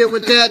what he did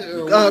with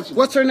that.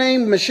 What's her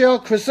name? Michelle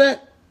Crissette.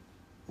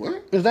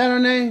 What? Is that her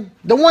name?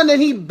 The one that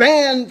he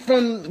banned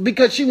from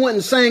because she went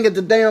and sang at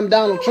the damn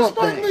Donald Trump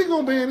thing. Spike Lee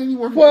gonna ban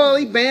anyone. Well,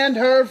 he banned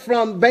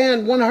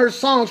one of her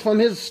songs from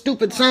his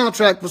stupid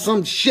soundtrack for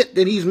some shit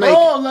that he's making.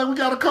 Oh, like we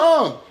got a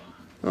call.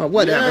 Oh,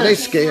 whatever. Yes. They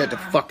scared to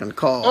fucking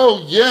call.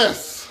 Oh,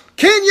 yes.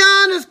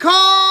 Kenyon is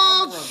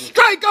called.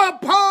 Strike a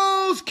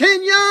pose,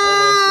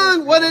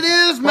 Kenyon. What it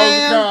is,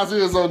 man.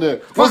 Is on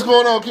there. What's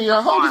going on,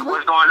 Kenyon? What's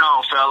going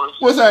on, fellas?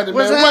 What's happening,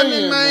 man? What's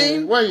happening,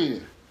 man? Weigh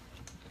in.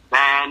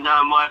 Man,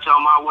 not much.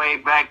 On my way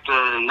back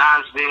to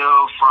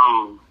Knoxville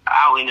from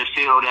out in the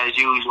field as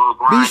usual.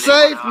 Be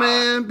safe,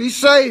 man. Be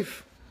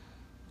safe.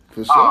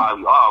 For sure.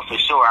 For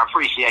sure. I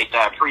appreciate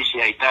that.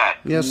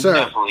 Yes, sir.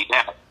 Definitely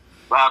that.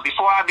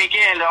 Before I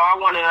begin, though, I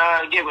want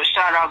to give a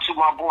shout out to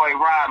my boy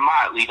Rod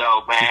Motley,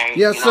 though, man.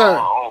 Yes, sir.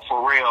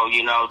 For real,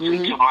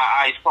 to my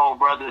Ice Cold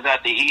brothers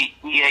at the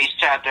EH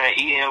chapter at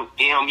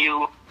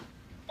EMU.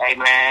 Hey,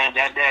 man,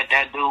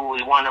 that dude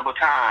was one of a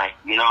kind.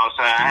 You know what I'm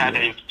saying? I had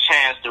a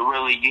chance to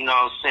really,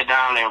 sit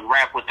down and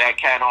rap with that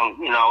cat on,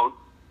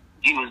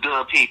 he was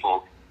good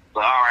people.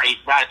 But all right,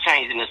 not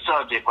changing the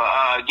subject, but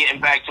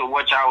getting back to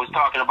what y'all was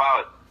talking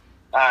about.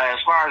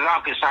 As far as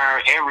I'm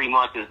concerned, every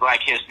month is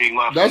Black History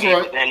Month. That's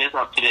right. And it's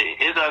up to the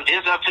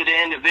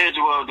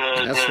individual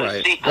to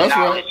seek the That's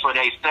knowledge right. for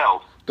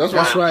themselves. That's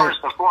right. First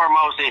and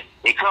foremost,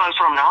 it comes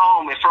from the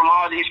home and from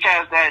all these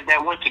cats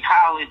that went to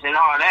college and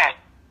all that.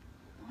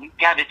 You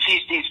got to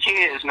teach these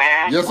kids,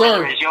 man. Yes,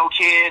 Whether sir. it's your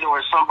kid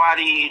or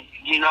somebody,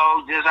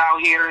 just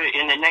out here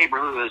in the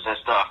neighborhoods and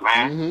stuff,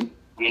 man.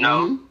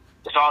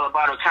 It's all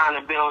about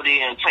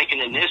accountability and taking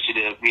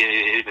initiative.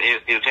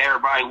 If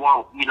everybody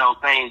want,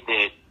 things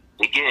to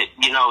get,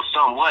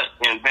 somewhat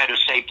in better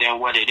shape than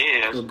what it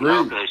is.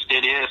 Because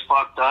it is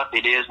fucked up.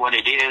 It is what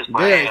it is. But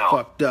Very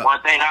fucked up.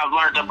 One thing I've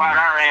learned about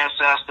our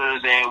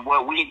ancestors and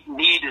what we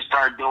need to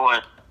start doing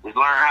is learn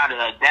how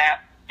to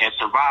adapt and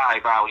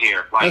survive out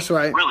here. Like, that's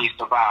right. Really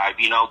survive.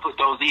 Put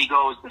those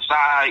egos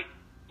aside,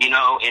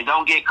 and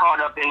don't get caught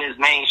up in this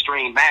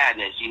mainstream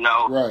madness,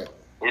 Right.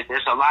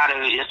 It's a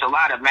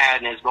lot of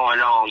madness going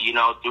on,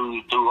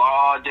 through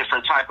all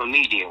different type of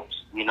mediums.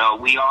 We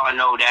all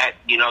know that,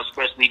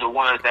 especially the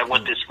ones that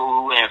went to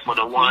school, and for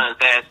the ones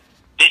that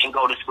didn't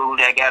go to school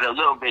that got a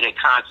little bit of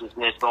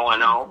consciousness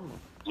going on,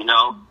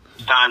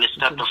 it's time to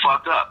step the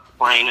fuck up,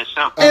 plain and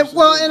simple.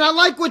 And I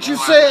like what you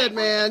said,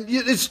 man.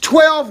 It's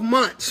 12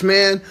 months,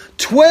 man.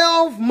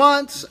 12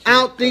 months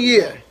out the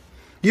year.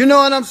 You know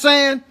what I'm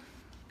saying?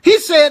 He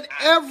said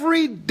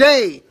every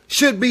day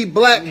should be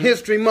Black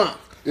History Month.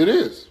 It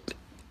is.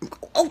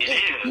 Oh, It is.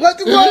 Well,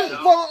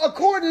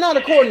 not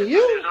according to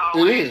you.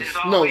 It is.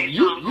 No,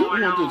 you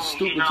want this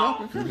stupid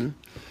topic.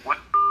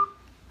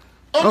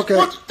 Okay.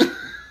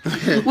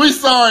 We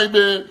sorry,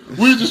 man.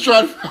 We just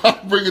trying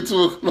to bring it to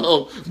a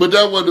close, but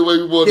that wasn't the way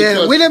we wanted to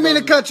cut we didn't you,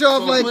 mean to cut you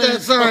off like please,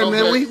 that. Sorry,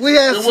 man. okay. We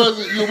had it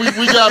wasn't.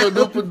 We got a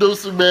new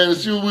producer, man.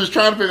 And we was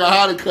trying to figure out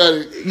how to cut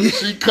it.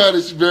 She cut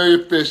it. She's very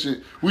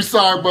efficient. We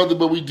sorry, brother,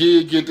 but we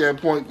did get that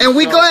point. And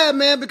we glad,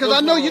 man, because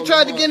I know you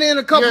tried to get in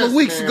a couple of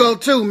weeks ago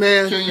too,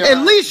 man.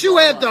 At least you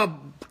had the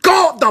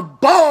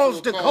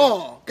balls to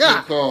call.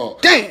 God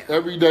damn.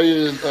 Every day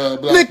is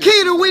Black Nikita,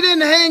 History. we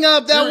didn't hang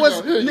up. That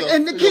was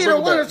and Nikita.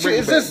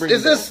 Is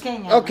this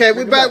okay?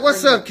 We back.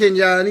 What's up,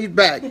 Kenyon? He's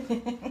back.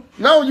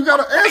 No, you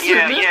gotta answer.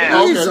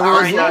 Yeah. Okay. All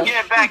right, now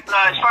get back.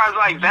 As far as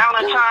like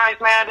Valentine's,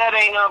 man, that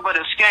ain't nothing but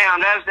a scam.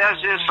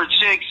 That's just for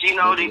chicks,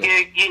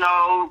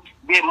 to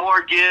get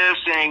more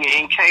gifts and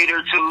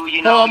cater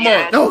to,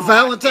 Hallmark. No,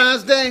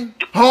 Valentine's Day,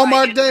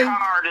 Hallmark Day.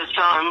 Card or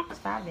something,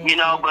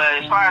 but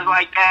as far as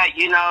like that,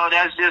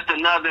 that's just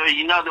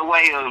another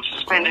way of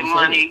spending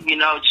money.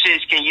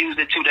 Chicks can use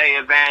it to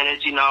their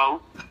advantage.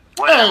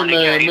 Whatever the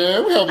case.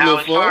 Man, we having a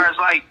little fun.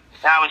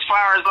 As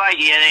far as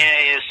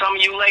if some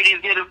of you ladies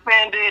get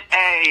offended,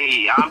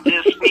 hey, I'm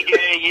just speaking,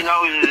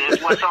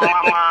 it's what's on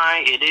my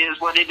mind. It is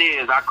what it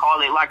is. I call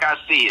it like I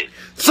see it.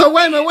 So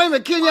wait a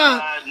minute,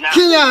 Kenyon.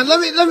 Kenyon,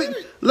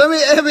 let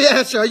me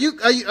ask you.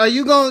 Are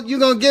you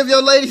gonna give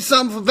your lady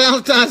something for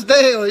Valentine's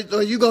Day,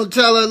 or you gonna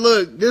tell her,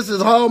 look, this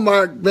is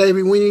Hallmark,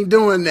 baby, we ain't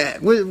doing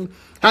that?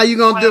 How you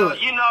gonna do it?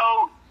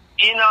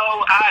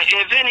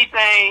 If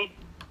anything,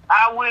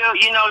 I will,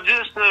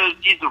 just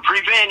to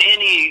prevent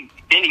any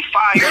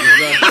fires.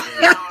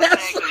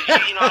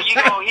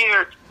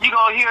 You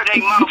gonna hear they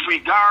mouth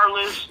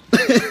regardless.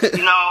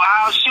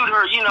 I'll shoot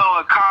her,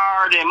 a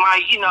card and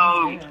might,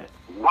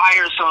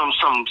 wire some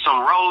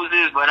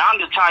roses, but I'm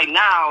the type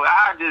now,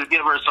 I just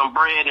give her some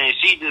bread and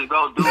she just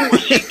go do what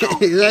she do.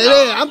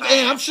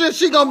 I'm sure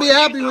she gonna be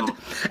happy with it.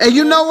 And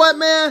you know what,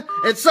 man?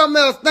 And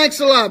something else, thanks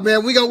a lot,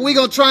 man. We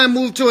gonna try and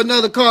move to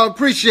another call.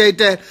 Appreciate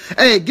that.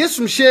 Hey, get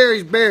some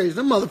Sherry's berries.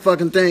 Them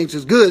motherfucking things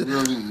is good.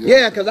 Really,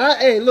 yeah, cause I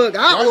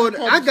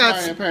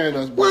got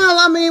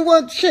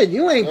shit,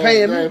 you ain't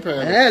paying me.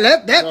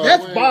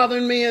 That's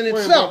bothering me in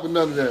itself.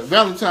 None of that.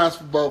 Valentine's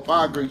for both,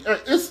 I agree.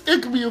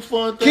 It could be a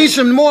fun thing.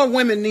 Keisha, more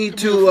women need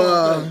to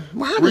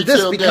how did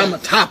this become a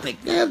topic?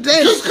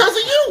 Just because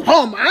of you.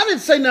 I didn't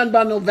say nothing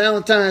about no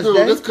Valentine's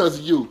Day. That's because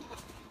of you.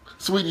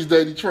 Sweetie's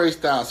Daily Trade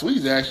Style.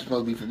 Sweetie's actually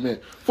supposed to be for men.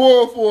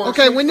 404.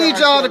 Okay, we need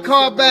y'all to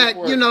call back.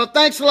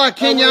 Thanks a lot,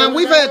 Kenyon.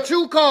 We've had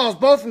 2 calls,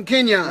 both from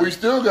Kenyon. We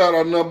still got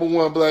our number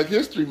 1 Black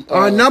History.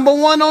 Our number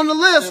 1 on the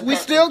list. We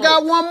still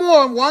got one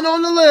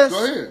on the list.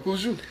 Go ahead.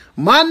 Who's you?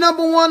 My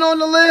number 1 on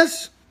the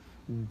list,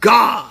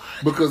 God.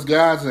 Because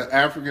God's an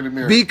African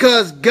American.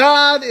 Because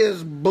God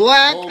is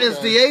black as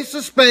the ace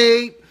of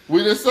spades.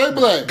 We didn't say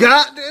black.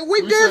 God,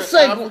 we did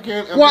say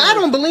African. Well, I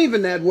don't believe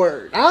in that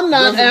word. I'm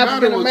not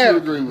African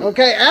American.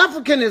 Okay,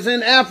 African is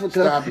in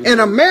Africa, and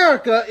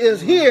America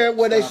is here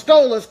where they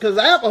stole us because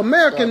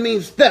American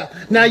means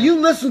theft. Now you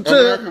listen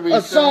to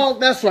a song.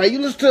 That's right. You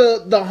listen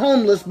to "The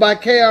Homeless" by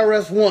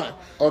KRS One.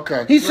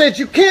 Okay. He said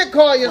you can't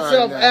call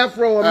yourself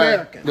Afro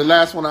American. The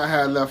last one I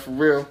had left for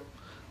real.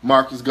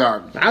 Marcus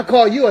Garvey. I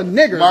call you a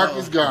nigger.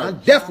 Marcus Garvey. I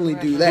definitely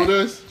do that. Who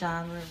this?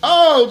 John Rivers.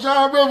 Oh,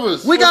 John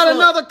Rivers. We got What's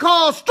up? another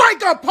call.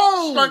 Strike or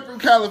pose. Strike from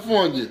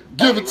California.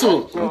 Give it to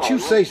us. Don't you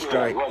say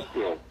strike.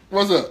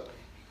 What's up?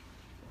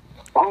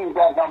 Who's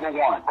that number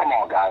one? Come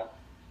on, guys.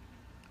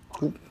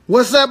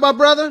 What's that, my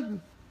brother?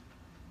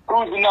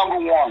 Who's the number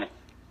one?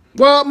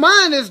 Well,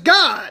 mine is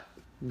God.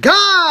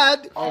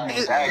 God.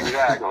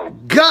 Exactly.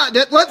 God.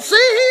 Let's see.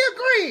 He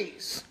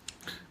agrees.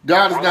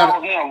 God is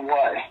not. him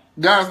what?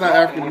 God is not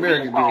African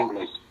American,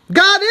 dude.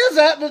 God is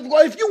that.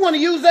 If you want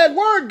to use that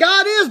word,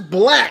 God is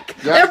black.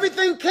 God,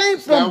 everything came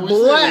from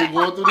black.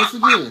 We're going through this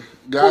again.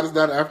 God is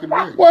not African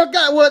American. Well,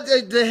 God, well,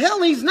 the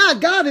hell he's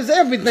not. God is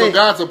everything. So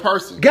God's a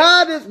person.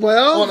 God is,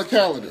 well, on the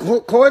calendar.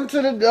 According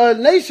to the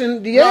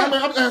nation, yeah. No, I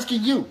mean, I'm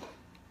asking you.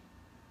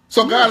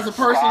 So God is a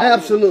person?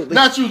 Absolutely.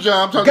 Not you,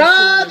 John. I'm talking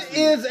God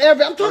is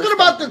I'm talking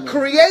about the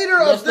creator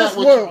of this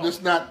world.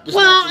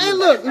 Well, and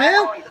look,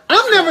 man,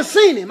 I've never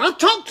seen him. I've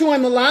talked to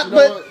him a lot,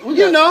 but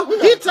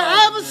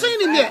I haven't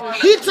seen him yet.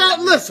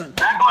 Listen.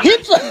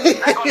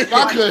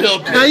 I couldn't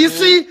help Now you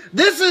see,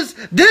 this is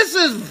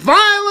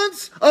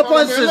violence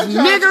upon this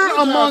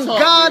nigger among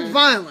God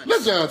violence.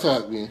 Let John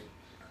talk, man.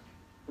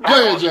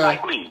 Go ahead,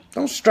 John.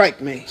 Don't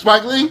strike me.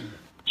 Spike Lee?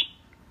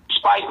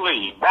 Spike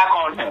Lee, back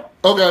on him.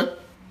 Okay.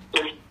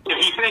 If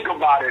you think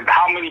about it,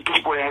 how many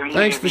people have he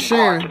Thanks for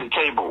sharing. brought to the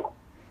table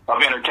of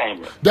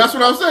entertainment? That's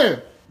what I'm saying.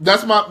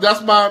 That's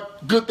my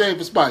good thing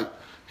for Spike.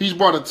 He's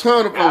brought a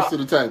ton of folks to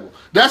the table.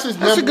 That's his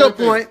That's a number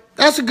good one point.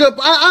 That's a good.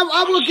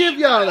 I will give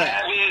y'all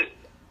that.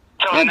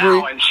 Till I now,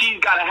 agree. and she's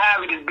got to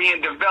have it as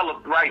being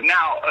developed right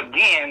now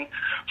again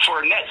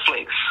for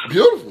Netflix.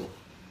 Beautiful.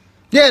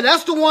 Yeah,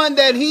 that's the one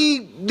that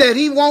he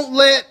won't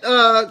let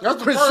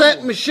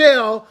Chrisette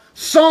Michelle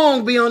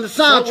song be on the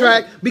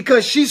soundtrack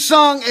because she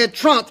sung at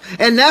Trump,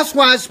 and that's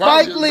why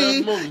Spike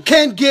Lee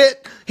can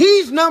get.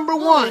 He's number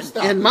one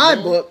in my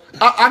book.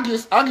 I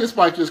give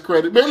Spike his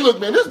credit, man. Look,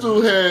 man, this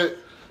dude had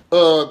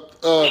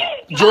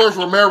George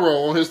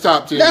Romero on his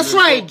top 10. That's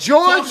right,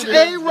 George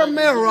A.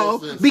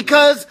 Romero,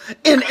 because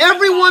in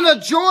every one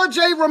of George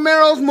A.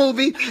 Romero's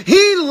movie,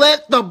 he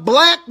let the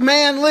black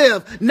man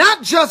live.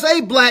 Not just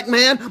a black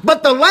man,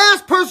 but the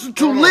last person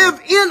to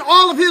live in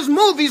all of his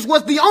movies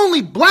was the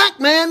only black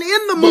man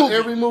in the movie. But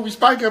every movie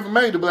Spike ever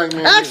made, the black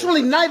man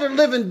Actually, Night of the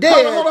Living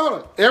Dead. Hold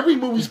on. Every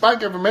movie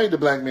Spike ever made, the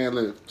black man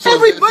lived. So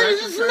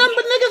Everybody's just number niggas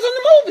in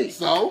the movie.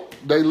 So,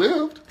 they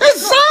lived.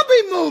 It's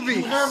zombie movies.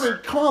 You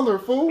haven't color,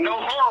 fool. No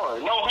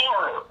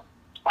horror.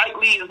 Spike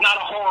Lee is not a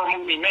horror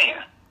movie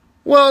man.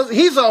 Well,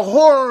 he's a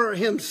horror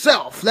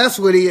himself. That's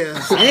what he is.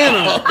 We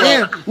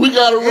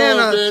got to roll,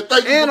 man.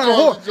 Thank you for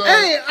calling, John.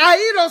 Hey,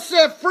 Aido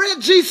said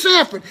Fred G.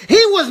 Sanford. He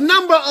was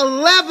number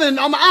 11.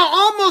 I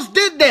almost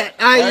did that,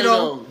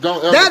 Aido.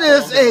 That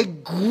is a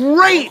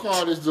great. Don't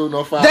call this dude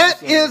no 5%.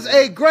 That is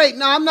a great.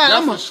 No, I'm not.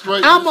 I'm a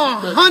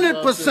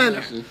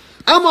 100%er.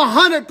 I'm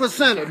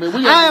 100%er.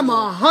 I am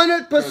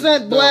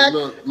 100% black,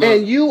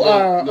 and you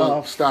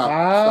are stop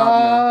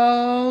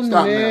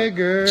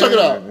nigger. Now. Check it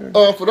out.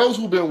 For those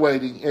who've been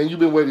waiting, and you've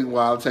been waiting a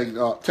while, take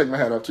my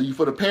hat off to you.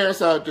 For the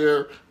parents out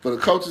there, for the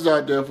coaches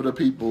out there, for the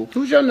people.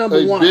 Who's your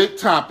number one? Big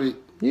topic.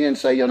 You didn't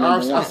say your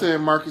number one. I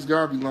said Marcus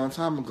Garvey a long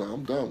time ago.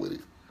 I'm done with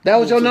it. That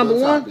was your number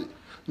one? Topic.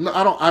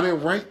 No, I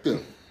didn't rank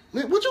them.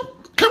 Can we move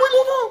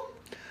on?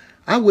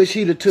 I wish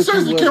he'd have took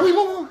Seriously, you. Can we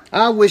move on?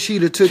 I wish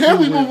he'd have took you. Can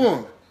we move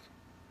on?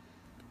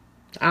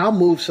 I'll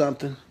move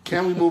something.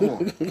 Can we move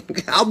on?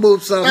 I'll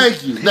move something.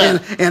 Thank you. Now,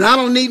 and I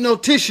don't need no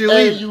tissue.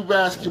 AAU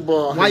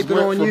basketball Wipe has it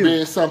went on from you.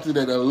 being something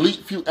that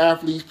elite few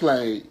athletes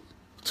played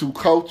to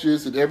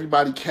coaches and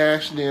everybody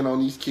cashing in on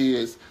these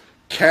kids,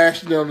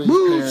 cashing in on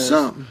these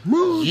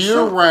parents,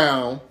 year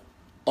round,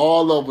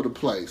 all over the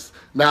place.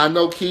 Now I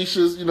know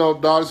Keisha's,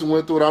 daughters who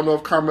went through it. I don't know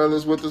if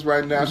Carmela's with us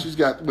right now. She's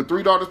got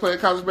 3 daughters playing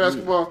college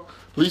basketball,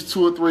 at least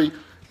 2 or 3.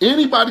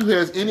 Anybody who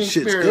has any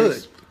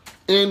experience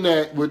in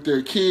that with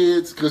their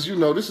kids, because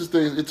this is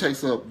things, it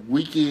takes up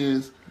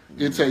weekends,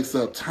 it takes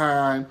up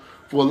time.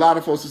 For a lot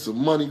of folks, it's a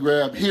money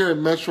grab. Here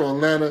in Metro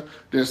Atlanta,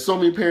 there's so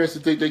many parents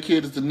that think their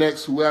kid is the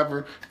next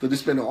whoever, that they're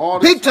spending all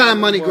this big time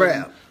money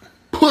grab,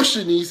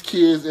 pushing these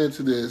kids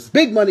into this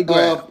big money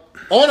grab.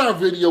 On our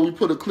video, we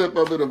put a clip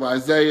of it of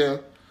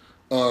Isaiah,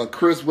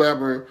 Chris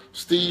Webber,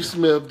 Steve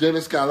Smith,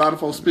 Dennis Scott. A lot of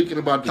folks speaking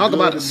about the good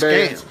and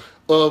bad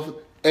of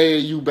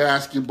AAU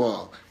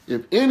basketball.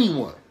 If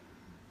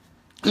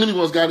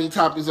anyone's got any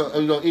topics,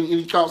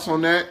 any thoughts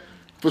on that,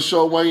 for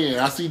sure weigh in.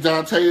 I see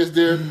Dante is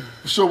there.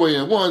 For sure weigh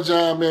in. One,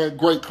 John, man,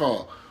 great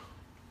call.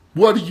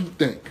 What do you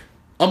think?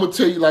 I'm going to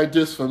tell you like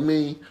this. For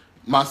me,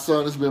 my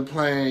son has been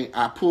playing.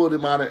 I pulled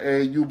him out of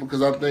AAU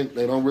because I think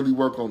they don't really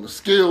work on the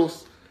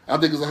skills. I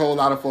think there's a whole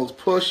lot of folks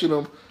pushing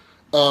them.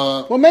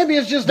 Well, maybe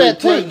it's just that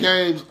They team. play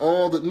games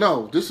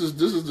No, this is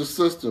the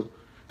system.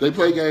 They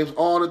play games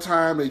all the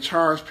time. They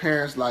charge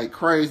parents like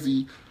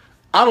crazy.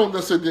 I don't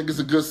necessarily think it's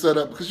a good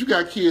setup because you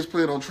got kids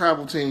playing on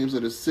travel teams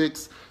that are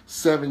 6,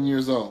 7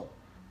 years old.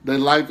 Their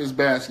life is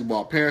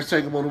basketball. Parents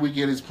take them on the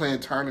weekend. It's playing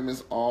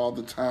tournaments all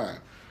the time.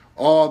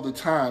 all the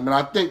time. And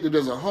I think that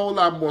there's a whole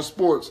lot more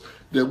sports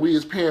that we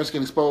as parents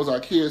can expose our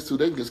kids to.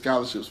 They can get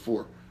scholarships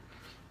for.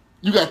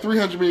 You got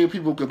 300 million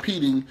people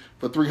competing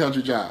for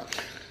 300 jobs.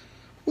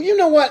 Well, you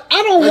know what?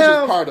 I don't That's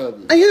have. Just part of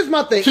it. And here's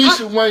my thing.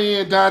 Keisha weigh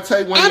in,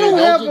 Dante weigh in. I don't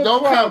have a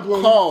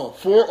problem. Call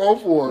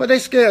 404. But they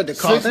scared to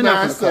call.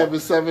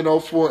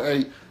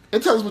 697-7048.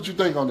 And tell us what you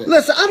think on that.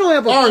 Listen, I don't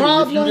have a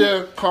problem. If you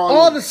there, call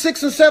all in. the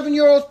 6 and 7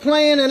 year olds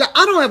playing, and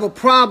I don't have a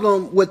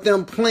problem with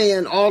them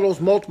playing all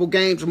those multiple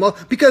games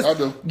because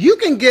you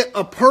can get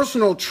a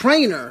personal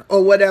trainer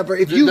or whatever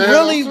if you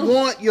really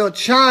want your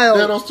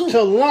child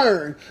to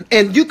learn,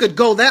 and you could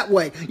go that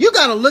way. You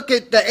got to look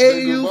at the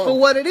AAU for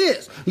what it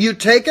is. You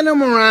taking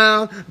them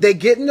around, they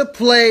getting to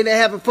play, they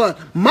having fun.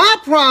 My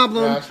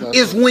problem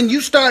is when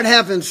you start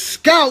having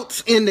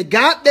scouts in the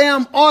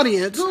goddamn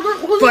audience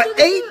for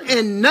 8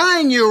 and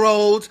 9 year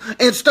olds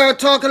and start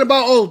talking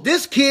about, oh,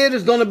 this kid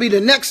is going to be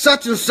the next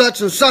such and such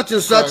and such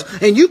and such,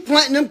 and you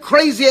planting them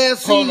crazy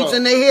ass seeds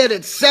in their head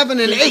at 7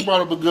 and 8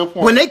 brought up a good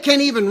point. when they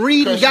can't even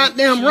read and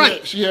goddamn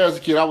right. She has a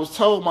kid. I was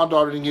told my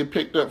daughter didn't get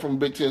picked up from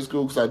Big Ten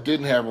school because I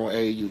didn't have her on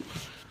AAU.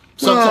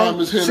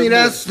 Sometimes it's hit or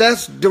miss.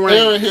 That's deranged.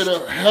 Aaron hit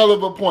a hell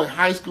of a point.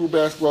 High school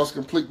basketball is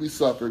completely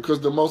suffered because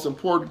the most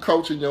important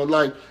coach in your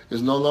life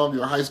is no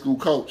longer a high school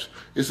coach.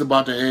 It's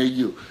about the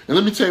AAU. And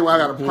let me tell you why I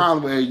got a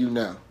problem with AAU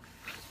now.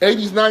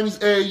 80s, 90s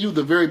AAU,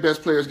 the very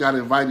best players got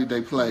invited,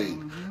 they played.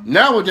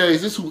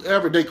 Nowadays, it's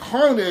whoever they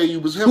call the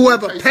AAU was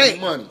whoever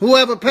paid money.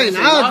 Whoever paid.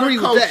 I agree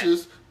with that.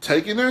 Coaches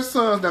taking their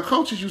sons. Now,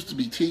 coaches used to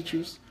be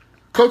teachers.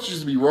 Coaches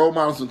used to be role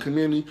models in the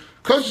community.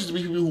 Coaches used to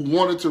be people who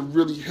wanted to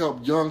really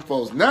help young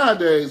folks.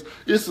 Nowadays,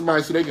 it's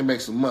somebody so they can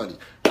make some money.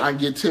 I can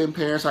get 10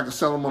 parents. I can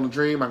sell them on a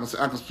dream. I can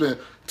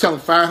tell them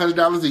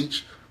 $500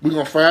 each. We're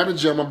going to fire the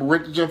gym. I'm going to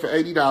rent the gym for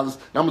 $80. And I'm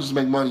going to just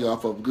make money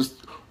off of it. Because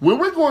when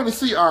we're going to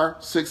see our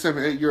 6,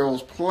 7, 8 year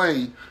olds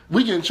play,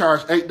 we can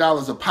charge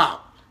 $8 a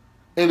pop.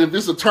 And if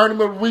it's a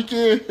tournament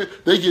weekend,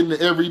 they getting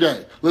it every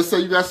day. Let's say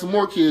you got some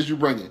more kids you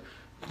bring in.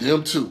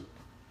 Them too.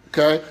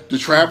 Okay? The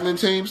traveling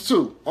teams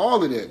too.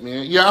 All of that,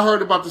 man. Yeah, I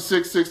heard about the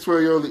 6,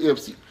 12-year-old at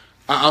Ipsy.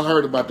 I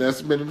heard about that.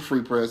 It's been in the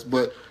free press.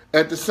 But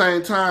at the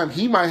same time,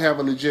 he might have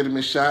a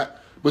legitimate shot.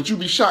 But you'd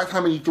be shocked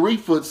how many 3'6",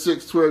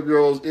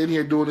 12-year-olds in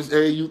here doing this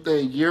AAU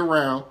thing year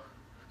round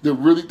that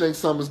really think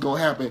something's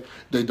going to happen.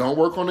 They don't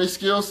work on their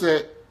skill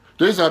set.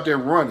 They're just out there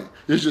running.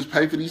 It's just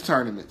pay for these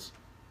tournaments.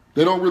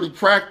 They don't really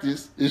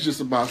practice. It's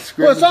just about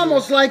scrimmaging. Well, it's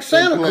almost like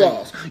Santa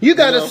Claus. You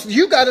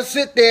gotta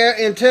sit there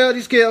and tell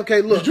these kids,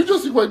 okay, look. Did you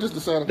just equate this to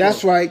Santa Claus?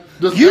 That's right.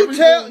 You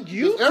tell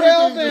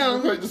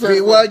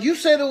them. Well, you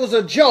said it was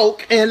a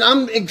joke, and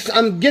I'm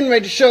getting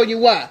ready to show you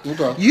why.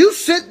 Okay. You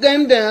sit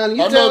them down.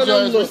 You tell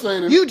them,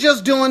 look, you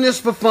just doing this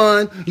for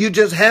fun. You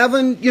just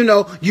having, you're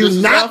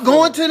not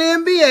going to the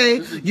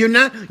NBA.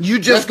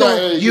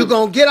 You're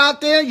gonna get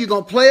out there. You're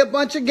gonna play a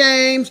bunch of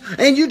games,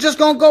 and you just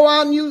gonna go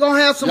out and you're gonna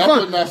have some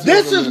fun.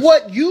 This is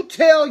what you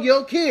tell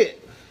your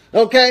kid,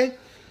 okay?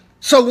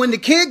 So when the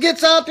kid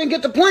gets out there and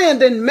get to playing,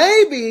 then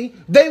maybe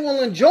they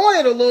will enjoy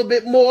it a little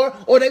bit more,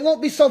 or they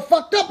won't be so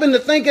fucked up into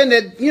thinking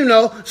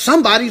that,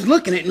 somebody's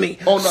looking at me.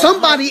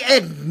 Somebody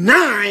at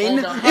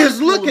 9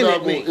 is looking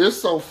at me.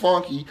 It's so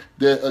funky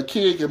that a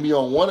kid can be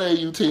on one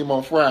AAU team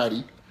on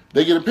Friday.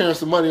 They get a parent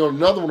some money on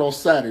another one on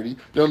Saturday.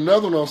 Then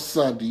another one on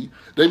Sunday.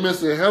 They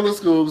miss a hell of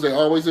school because they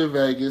always in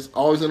Vegas,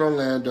 always in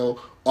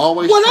Orlando.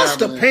 Always well, that's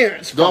the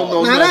parents'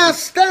 fault. Now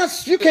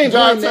that's you can't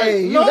blame the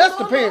AAU. That's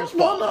the parents'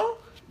 fault. No.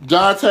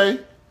 Dante,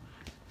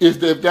 if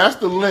that's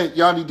the link,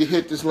 y'all need to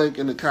hit this link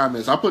in the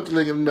comments. I'll put the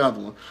link in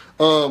another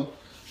one.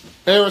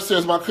 Aaron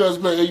says my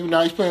cousin playing AAU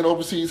now. He's playing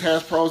overseas,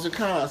 has pros and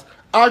cons.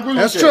 I agree with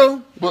that. That's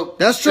true. But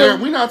that's true.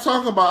 Aaron, I'm not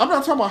talking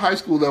about high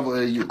school level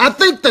AAU. I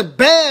think the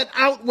bad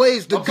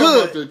outweighs the good. I'm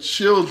talking about the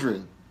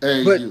children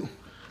AAU.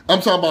 I'm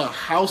talking about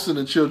housing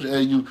the children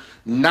AAU,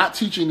 not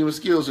teaching them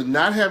skills and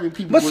not having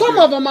people. But some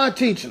of them are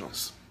teaching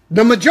us.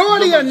 The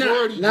majority are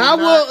not. Now I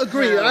will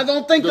agree. I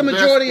don't think the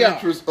majority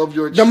are.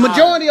 The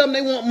majority of them,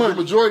 they want money.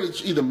 The majority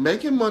is either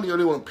making money or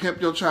they want to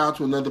pimp your child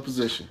to another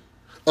position.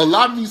 A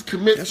lot of these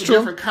commits to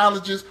different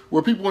colleges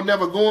where people were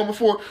never going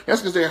before,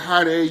 that's because they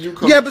hired AAU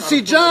coaches. Yeah, but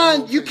see,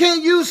 John, you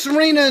can't use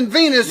Serena and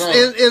Venus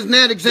as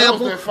that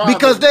example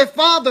because their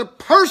father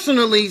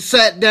personally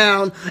sat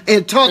down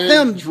and taught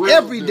them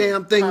every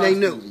damn thing they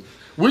knew.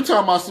 We're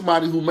talking about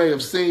somebody who may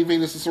have seen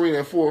Venus and Serena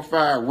at 4 or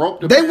 5,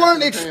 roped them. They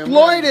weren't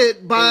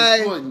exploited by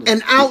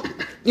an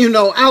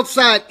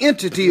outside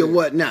entity or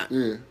whatnot.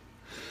 Yeah.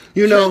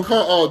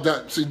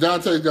 See,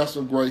 Dante's got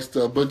some great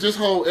stuff, but this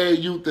whole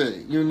AAU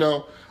thing,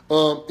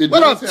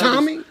 what up,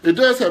 Tommy? It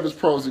does have its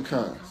pros and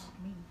cons.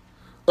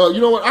 You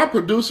know what? Our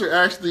producer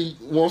actually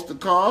wants to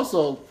call,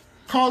 so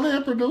call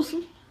in, producer.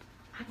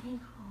 I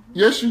can't call.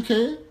 Yes, you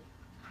can.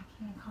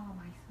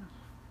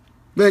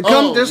 Then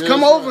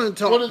come over and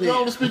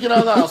talk. Speaking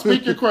out loud.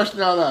 Speak your question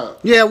out loud.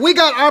 Yeah, we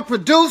got our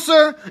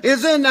producer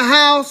is in the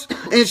house,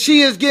 and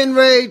she is getting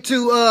ready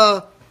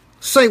to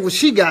say what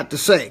she got to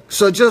say.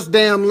 So just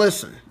damn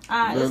listen.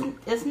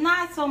 It's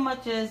not so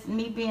much as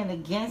me being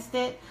against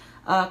it.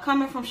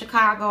 Coming from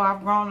Chicago,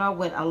 I've grown up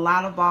with a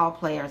lot of ball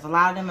players. A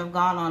lot of them have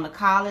gone on to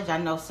college. I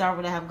know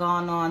several that have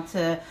gone on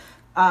to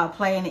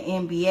play in the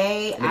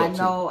NBA. I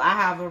know I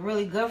have a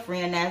really good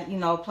friend that,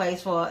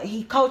 plays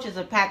he coaches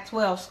a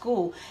Pac-12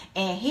 school,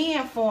 and he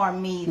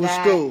informed me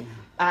that... School?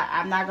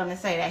 I'm not going to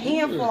say that. He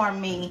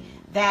informed me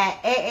that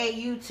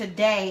AAU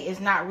today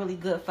is not really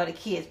good for the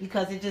kids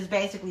because it just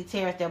basically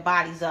tears their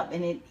bodies up.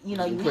 And you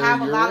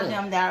have a lot of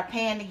them that are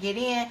paying to get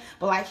in,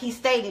 but like he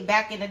stated,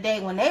 back in the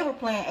day when they were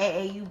playing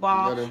AAU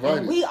ball,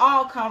 and we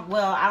all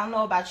I don't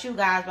know about you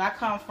guys, but I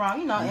come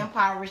from,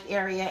 impoverished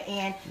area,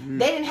 and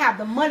they didn't have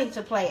the money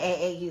to play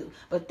AAU,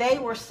 but they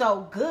were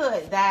so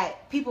good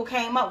that people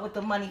came up with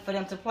the money for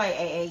them to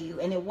play AAU,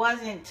 and it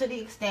wasn't to the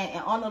extent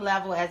and on the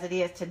level as it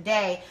is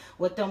today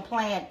with them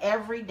playing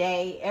every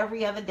day,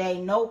 every other day,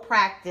 no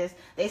practice.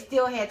 They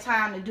still had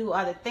time to do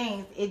other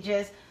things. It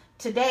just,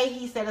 today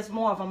he said it's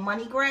more of a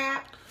money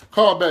grab.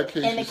 Call back,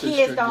 Casey. And the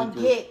kids don't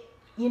get,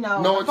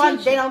 no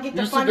they don't get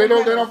the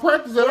fundamentals. They don't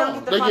practice at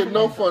all. They get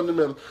no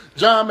fundamentals.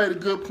 John made a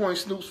good point.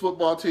 Snoop's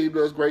football team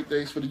does great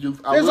things for the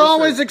youth. There's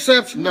always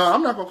exceptions. No,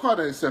 I'm not going to call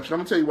that an exception. I'm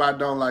going to tell you why I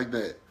don't like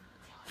that.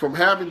 From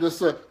having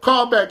this,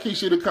 call back,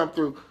 Keisha, to come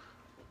through.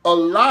 A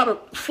lot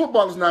of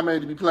football is not made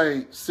to be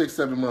played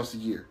 6-7 months a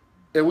year.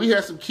 And we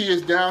had some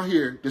kids down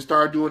here that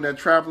started doing that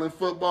traveling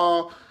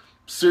football,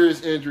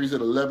 serious injuries at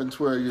 11,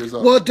 12 years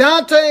old. Well,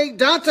 Dante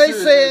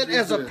said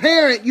as a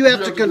parent, you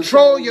have to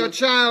control your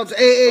child's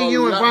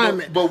AAU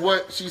environment. But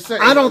what she's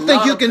saying, I don't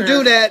think you can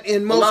do that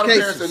in most cases. A lot of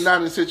parents are not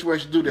in a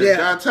situation to do that. Yeah.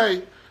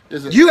 Dante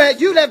is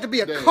you'd have to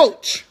be a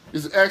coach.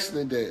 He's an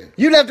excellent dad.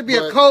 You'd have to be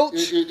a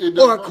coach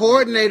or a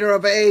coordinator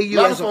of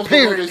AAU as a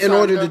parent in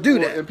order to do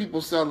that. And people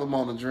sell them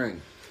on the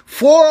dream.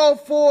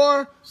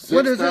 404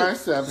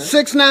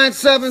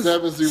 697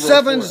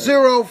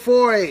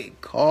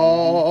 7048.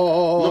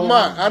 Call.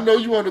 Lamont, I know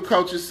you want to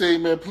coach and say,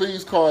 man,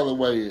 please call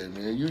away in,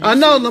 man. I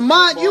know,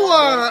 Lamont, you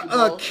are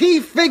a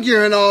key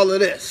figure in all of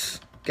this.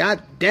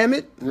 God damn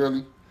it.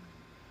 Really?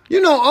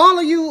 All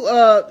of you,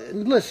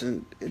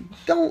 listen,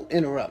 don't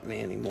interrupt me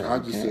anymore. I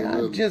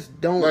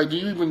just don't. Like, do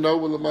you even know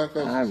what Lamont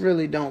coaches? I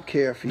really don't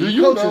care for you. Do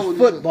you coaches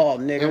football,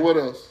 nigga. And what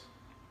else?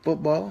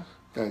 Football.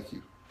 Thank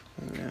you.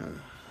 Yeah.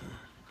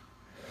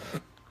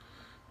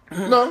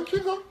 No,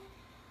 keep going.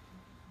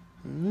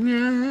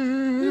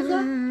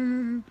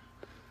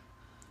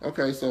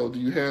 Okay, so do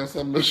you have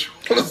something that you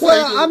want to say?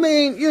 Well, I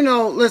mean,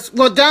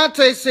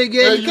 Dante said,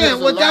 you can't.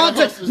 Well,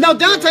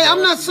 Dante,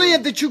 I'm not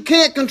saying that you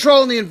can't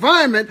control the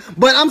environment,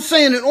 but I'm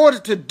saying in order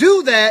to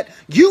do that,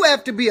 you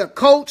have to be a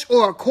coach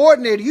or a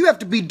coordinator. You have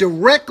to be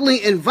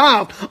directly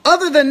involved.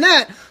 Other than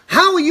that,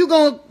 how are you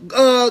going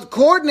to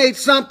coordinate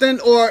something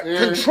or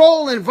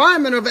control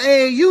environment of an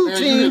AAU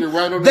team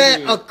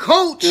that a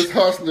coach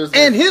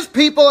and his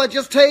people are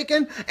just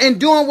taking and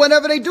doing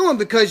whatever they're doing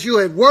because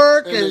you're at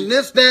work and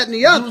this, that, and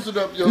the other?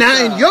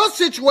 Now, in your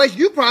situation,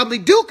 you probably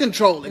do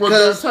control it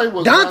because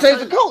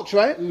Dante's a coach,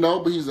 right? No,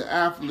 but he's an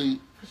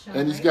athlete.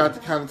 And he's got the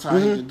kind of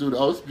time he can do that.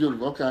 Oh, it's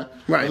beautiful. Okay.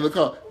 Right. Look,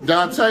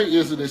 Dante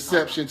is an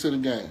exception to the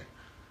game.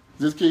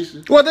 Is this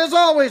Keisha? Well, there's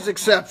always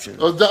exceptions.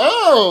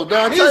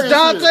 Dante. He's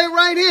Dante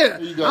right here.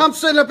 I'm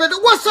sitting up at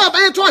what's up,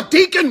 Antoine?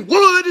 Deacon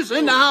Wood is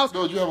in the house.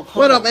 No, you have a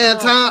what up,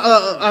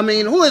 Anton?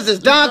 Who is this?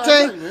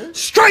 Dante?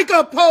 Strike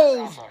up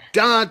pose.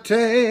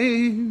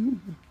 Dante.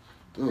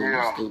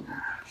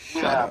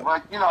 Yeah,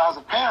 but as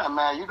a parent,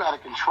 man, you got to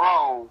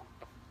control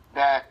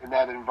that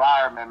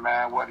environment,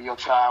 man. Whether your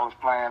child was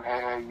playing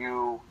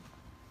AAU,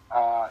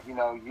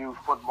 youth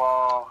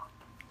football,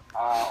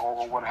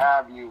 or what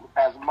have you,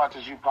 as much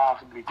as you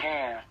possibly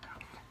can.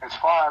 As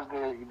far as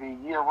the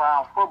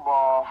year-round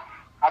football,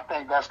 I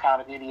think that's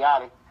kind of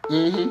idiotic.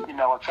 Mm-hmm.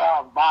 A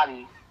child's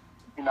body,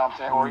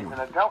 or even an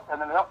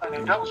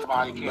adult's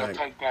body can't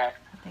take that.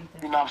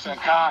 Constant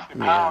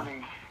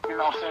pounding.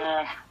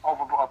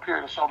 Over a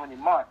period of so many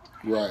months.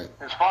 Right.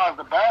 As far as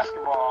the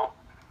basketball,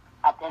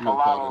 I think a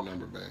lot of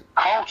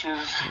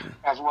coaches,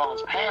 as well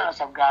as parents,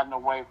 have gotten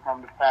away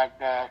from the fact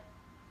that,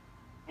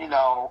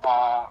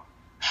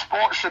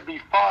 sports should be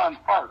fun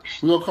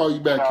first. We're going to call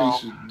you back,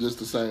 Keisha, just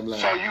the same line.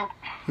 So you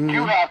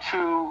have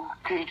to,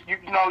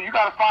 you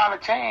got to find a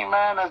team,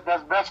 man,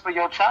 that's best for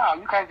your child.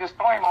 You can't just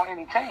throw him on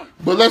any team.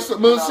 But let's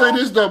say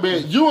this, though,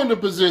 man. You're in the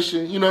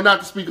position,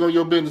 not to speak on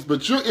your business,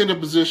 but you're in the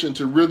position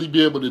to really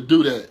be able to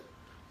do that.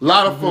 A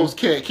lot of folks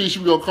can't. Keisha,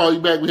 we're going to call you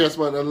back. We have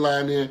somebody on the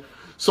line in.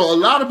 So a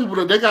lot of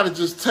people, they got to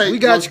just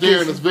take what's there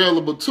and is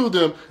available to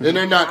them, and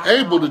they're not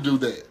able to do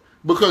that.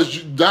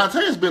 Because Dante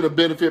has been a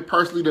benefit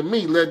personally to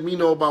me, letting me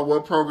know about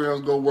what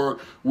programs going to work,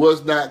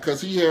 what's not,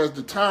 because he has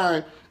the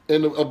time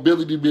and the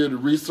ability to be able to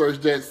research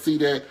that, see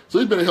that. So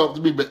he's been a help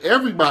to me. But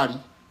everybody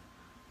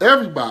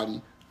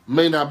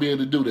may not be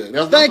able to do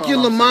that. Thank you,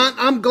 Lamont.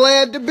 I'm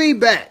glad to be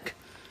back.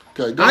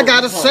 Okay, I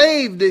got to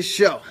save this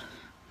show.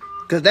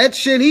 Because that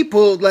shit he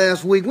pulled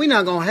last week, we're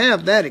not going to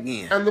have that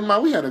again. And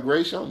Lamont, we had a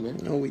great show, man.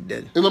 No, we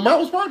didn't. And Lamont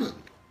was part of it.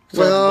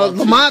 Well,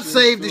 Lamont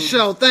saved the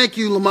show. Thank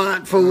you,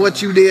 Lamont, for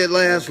what you did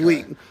last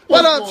week.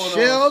 What up,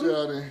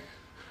 Sheldon?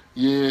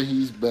 Yeah,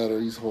 he's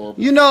better. He's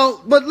horrible. You know,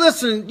 but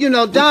listen, you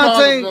know,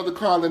 Dante,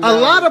 a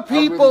lot of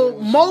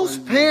people,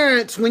 most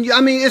parents,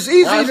 it's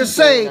easy to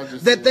say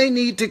that they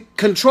need to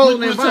control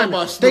the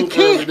environment. They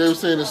can't. They were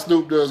saying that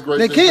Snoop does great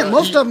things. They can't.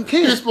 Most of them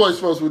can't. He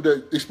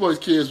exploits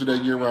kids with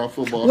that year-round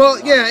football. Well,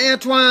 yeah,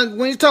 Antoine,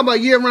 when you talk about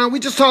year-round, we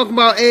just talking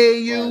about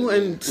AAU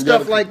and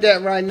stuff like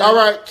that right now. All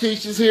right,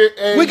 Keisha's here.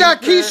 AAU we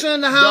got Keisha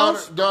in the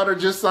house. Daughter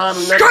just signed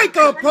a letter. Strike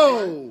a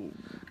pole.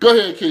 Go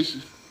ahead,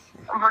 Keisha.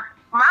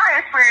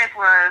 My experience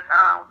was,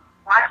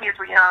 my kids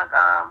were young.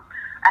 I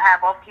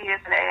had both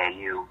kids in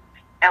AAU,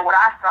 and what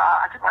I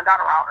saw, I took my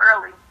daughter out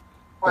early,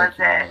 was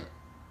that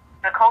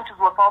the coaches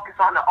would focus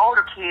on the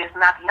older kids,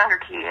 not the younger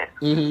kids.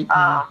 Mm-hmm.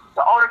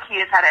 The older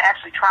kids had to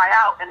actually try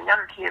out, and the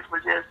younger kids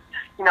were just,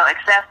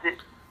 accepted,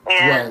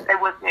 and they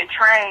was being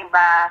trained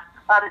by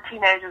other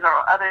teenagers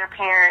or other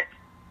parents.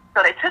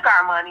 So they took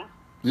our money.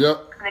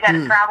 Yep. And they got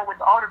to travel with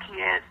the older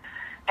kids,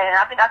 and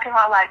I think I came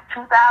out like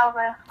 2000,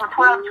 from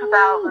 12 to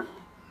 2000.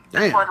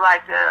 Damn. For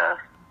like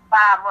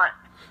 5 months.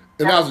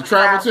 And that was a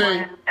travel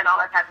team? And all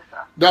that type of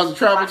stuff. That was a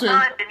travel team?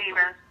 My son didn't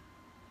even,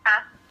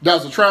 That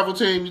was a travel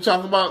team you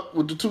talking about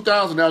with the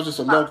 2000? That was just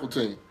a local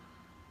team?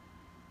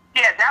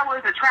 Yeah, that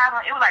was a travel.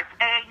 It was like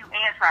AAU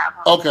and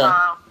travel. Okay.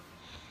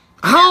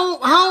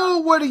 How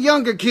old were the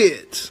younger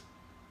kids?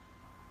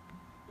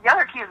 The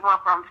younger kids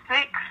went from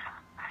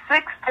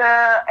 6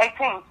 to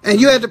 18.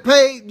 And you had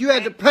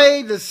to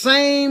pay the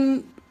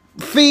same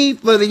fee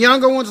for the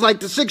younger ones, like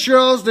the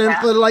 6-year-olds, than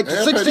for like the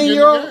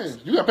 16-year-olds?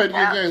 You got to pay to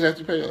get games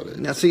after you pay all that.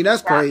 Now, see,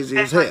 that's crazy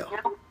as hell. The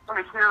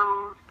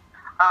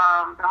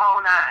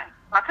whole nine.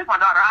 I took my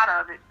daughter out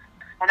of it,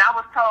 and I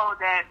was told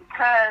that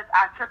because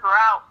I took her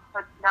out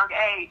at a young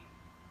age,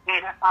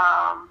 it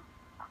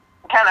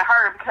kind of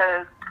hurt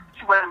because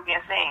she wasn't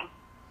being seen.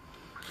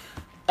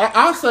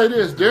 I'll say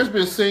this. There's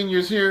been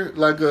seniors here,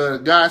 like a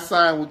guy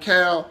signed with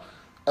Cal,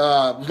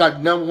 was like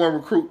 #1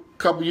 recruit a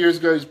couple years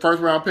ago. He's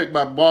first round pick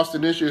by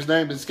Boston this year. His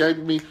name is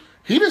escaping me.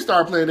 He didn't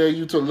start playing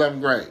AAU till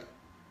 11th grade.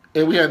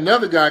 And we had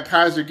another guy,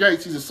 Kaiser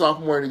Gates. He's a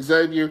sophomore at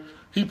Xavier.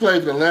 He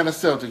played for the Atlanta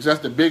Celtics.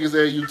 That's the biggest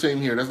AAU team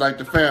here. That's like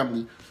the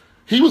family.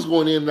 He was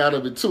going in and out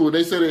of it too. And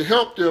they said it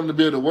helped them to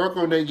be able to work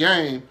on their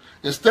game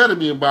instead of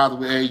being bothered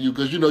with AAU.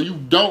 Because, you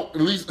don't,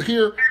 at least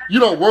here, you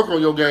don't work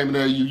on your game in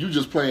AAU. You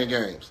just playing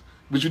games.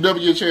 But you never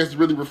get a chance to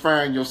really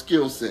refine your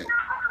skill set.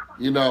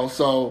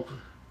 So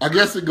I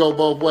guess it go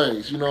both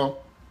ways,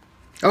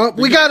 Oh,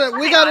 we got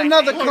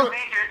another.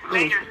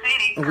 Major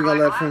cities. We got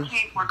that from.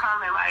 Kids were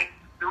coming, like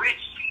the rich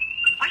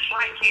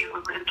white kids.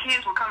 The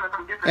kids were coming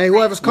from different. Hey,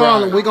 whoever's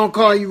calling, we're gonna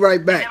call you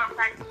right back.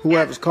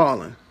 Whoever's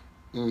calling.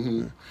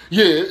 Mm-hmm.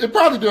 Yeah, it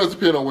probably does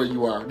depend on where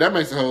you are. That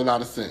makes a whole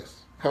lot of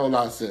sense.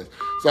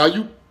 So are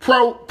you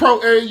pro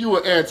AAU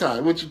or anti?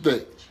 What you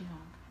think?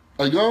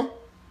 Are you going?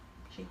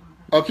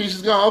 Oh,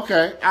 Keisha's gone?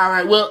 Okay. All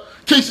right. Well,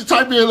 Keisha,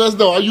 type in and let us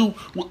know.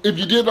 If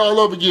you did it all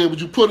over again, would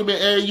you put him in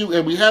AAU?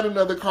 And we had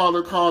another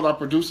caller called. Our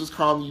producer's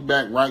calling you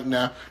back right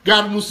now.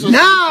 Got a new system.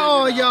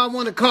 Now y'all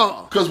want to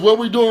call. Because what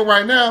we're doing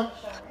right now,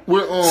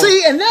 we're on.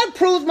 See, and that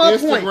proves my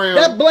point.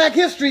 That Black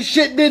History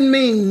shit didn't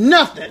mean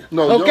nothing.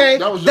 No, okay?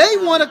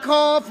 They want to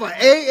call for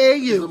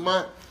AAU.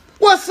 Lamont.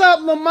 What's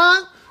up,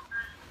 Lamont?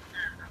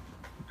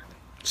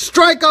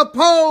 Strike a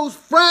pose,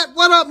 frat.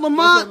 What up, Lamont?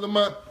 What's up,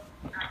 Lamont?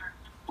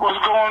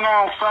 What's going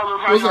on,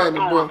 fellas? How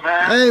y'all doing,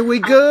 man? Hey, we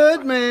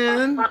good,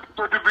 man.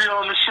 Good to be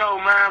on the show,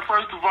 man.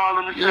 First of all,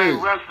 let me say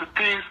rest in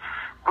peace,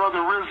 Brother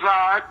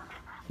Rizad.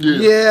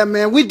 Yeah,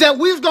 man. We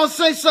was going to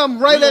say something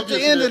right at the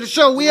end of the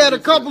show. We had a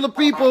couple of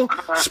people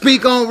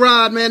speak on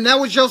Rod, man. That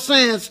was your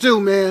sayings,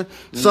 too, man.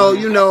 So,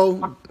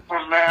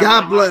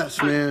 God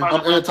bless, man.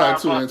 I'm anti,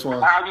 too,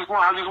 Antoine. I just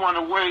want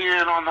to weigh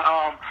in on the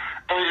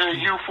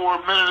AAU for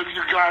a minute, if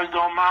you guys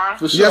don't mind.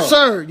 For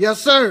sure.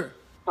 Yes, sir.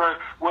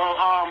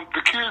 Well,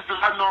 the kids that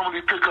I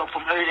normally pick up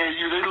from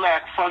AAU, they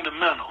lack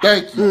fundamentals.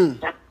 Thank you.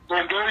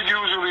 And they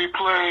usually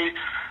play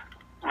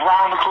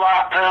round the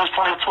clock. Parents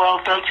play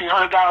 $1,200,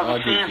 $1,300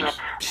 a season.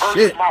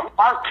 Versus my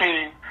park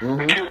team,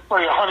 the kids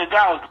play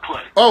 $100 to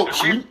play. Oh,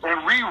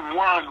 and we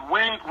run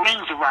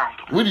rings around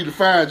them. We need to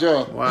find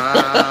y'all. Wow.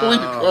 We need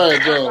to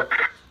find y'all.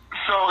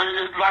 So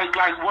it's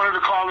like one of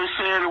the callers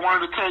said, and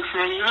one of the texts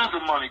said, it is a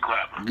money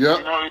grabber. Yep.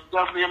 It's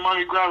definitely a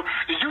money grabber.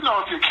 If you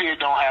know if your kid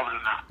don't have it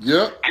or not.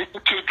 Yep.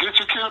 Get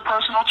your kid a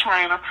personal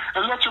trainer,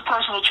 and let your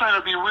personal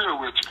trainer be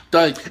real with you.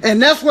 Thank you.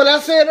 And that's what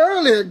I said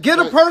earlier. Get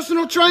a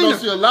personal trainer. No,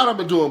 see, a lot of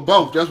them are doing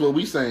both. That's what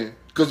we saying.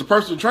 Because the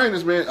personal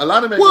trainers, man, a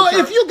lot of them. Well,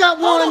 if you got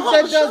one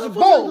that does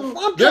both,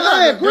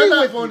 I agree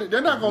with you.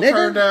 They're not going to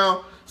turn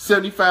down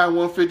 75,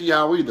 150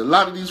 hour either. A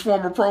lot of these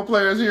former pro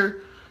players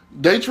here,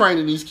 they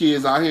training these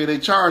kids out here. They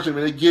charge them,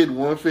 and they get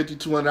 150,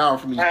 200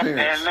 hours from these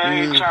parents.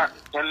 And they charge.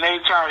 And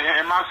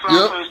my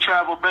son plays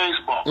travel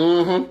baseball.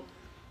 Mm-hmm.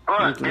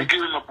 But they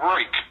give him a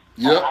break.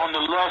 on the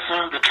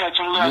lessons, the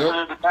catching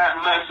lessons, the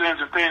batting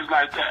lessons, and things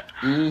like that.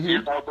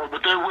 You know,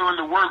 but they're willing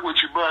to work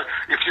with you. But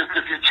if your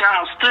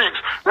child stinks,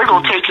 they're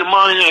gonna take your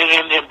money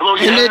and blow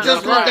your head.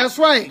 That's right.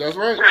 That's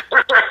right.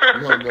 I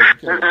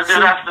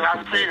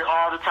see it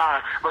all the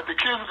time. But the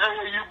kids at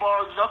AAU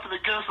ball, nothing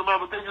against them,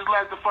 but they just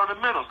like the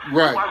fundamentals.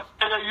 Right. Like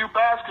AAU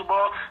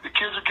basketball, the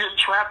kids are getting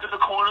trapped in the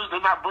corners. They're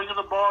not bringing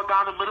the ball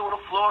down the middle of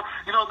the floor.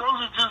 You know,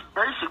 those are just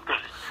basic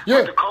things. Yeah.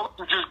 But the coach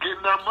is just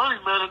getting that money,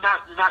 man, and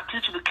not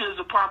teaching the kids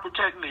the proper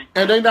technique.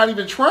 And they're not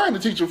even trying to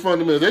teach them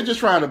fundamentals. They're just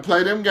trying to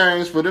play them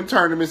games for them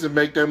tournaments and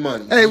make their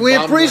money. Hey, we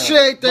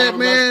appreciate that,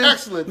 man.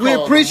 Excellent call. We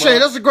appreciate it.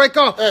 That's a great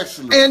call.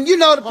 Excellent. And, you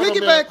know, the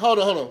piggyback. Hold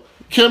on.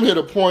 Kim hit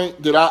a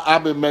point that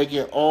I've been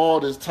making all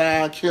this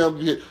time. Kim,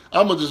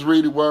 I'm going to just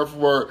read it word for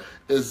word.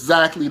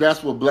 Exactly,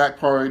 that's what black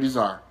priorities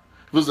are.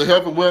 If it was a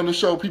health and wellness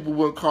show, people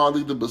wouldn't call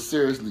either, but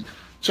seriously,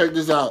 check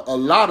this out. A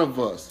lot of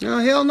us. Oh,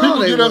 hell no,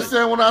 people they get would.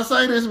 upset when I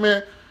say this,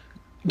 man.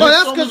 Well,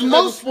 that's because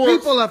most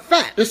people are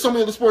fat. There's so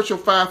many other sports your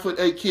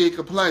 5'8" kid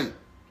can play.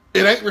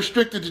 It ain't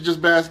restricted to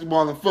just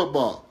basketball and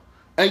football.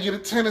 They get a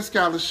tennis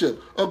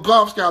scholarship, a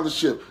golf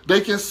scholarship.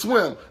 They can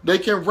swim. They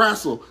can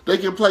wrestle. They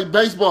can play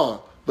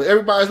baseball. But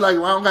everybody's like,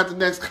 well, I don't got the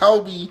next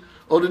Kobe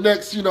or the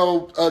next,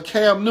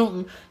 Cam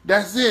Newton.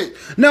 That's it.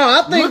 No,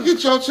 I think. Look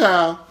at your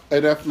child. Hey,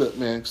 that flip,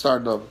 man.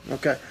 Start over.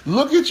 Okay.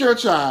 Look at your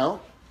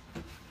child.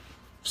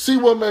 See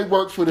what may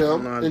work for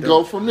them and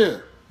go from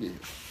there. Yeah.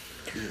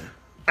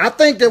 I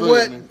think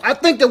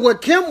that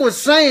what Kim was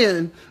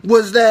saying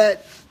was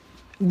that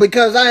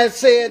because I had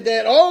said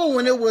that,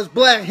 when it was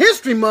Black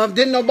History Month,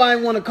 didn't nobody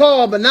want to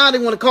call, but now they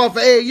want to call for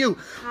AAU.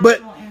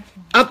 But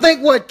I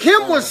think what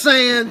Kim was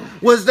saying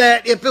was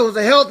that if it was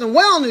a health and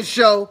wellness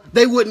show,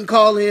 they wouldn't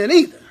call in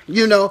either.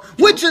 You know,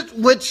 which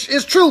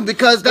is true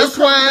because that's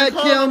why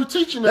Kim.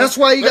 That's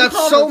why you got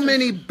so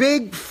many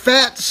big,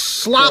 fat,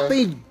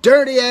 sloppy,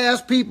 dirty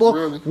ass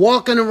people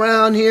walking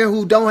around here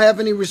who don't have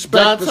any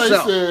respect for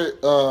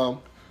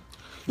self.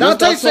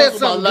 Dante said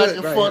something about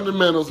lacking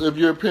fundamentals if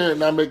you're a parent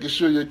not making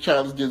sure your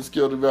child is getting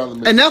skill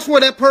development. And that's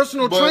where that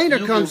personal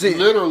trainer comes in.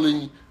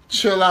 Literally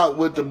chill out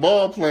with the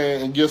ball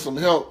playing and get some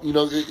help. You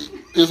know,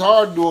 it's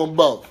hard doing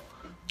both.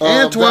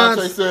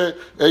 Dante said,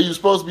 hey, you're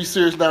supposed to be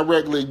serious, not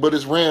rec league, but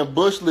it's Ram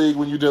Bush league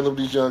when you're dealing with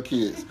these young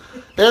kids.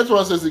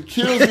 Antoine says it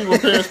kills me when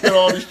parents spend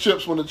all these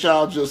chips when the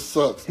child just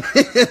sucks.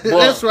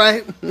 That's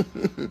right.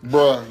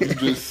 Bruh, you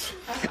just...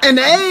 And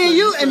the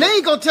AAU, and they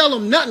ain't gonna tell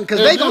them nothing because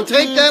they gonna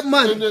take that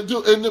money.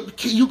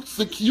 You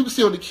can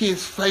see on the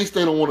kid's face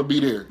they don't want to be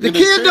there. The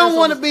kid don't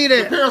want to be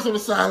there. The parents on the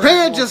sideline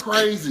parents just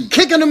crazy,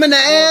 kicking them in the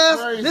ass.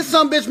 Crazy. This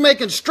some bitch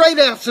making straight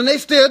F's and they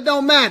still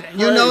don't matter. Crazy.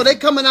 You know they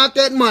coming out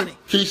that money.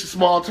 Keisha,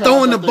 small town,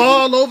 throwing the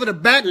ball over the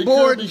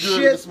backboard and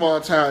shit. In a small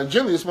town,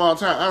 generally a small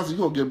town. Honestly,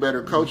 you gonna get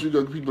better coach. You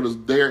gonna get people that's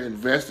there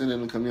investing in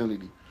the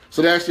community.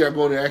 So they actually are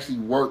going to actually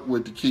work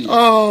with the kids.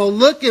 Oh,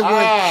 look at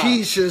what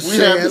Keisha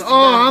said.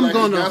 I'm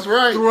going to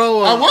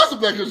throw up. I was a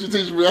Black History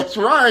teacher, but that's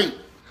right.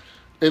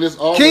 And it's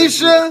always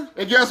Keisha. Good.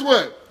 And guess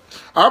what?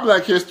 Our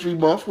Black History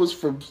Month was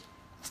from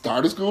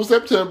start of school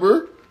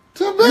September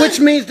to May. Which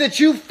means that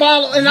you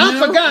follow. And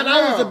I forgot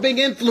I was a big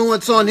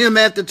influence on him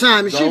at the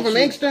time. Is she from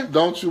Inkster?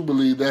 Don't you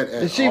believe that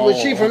at all?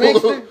 Was she from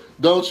Inkster?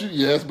 Don't you?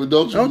 Yes, but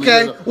don't you?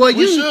 Okay. Believe that? Well,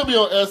 we should be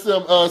on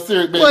SM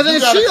Syric. Well,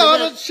 then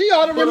she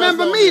ought to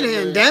remember me.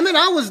 Then, damn it,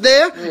 I was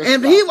there,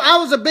 and I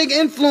was a big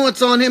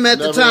influence on him at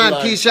the time.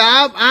 Keisha,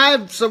 I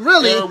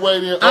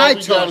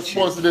got is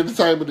sports and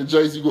entertainment. And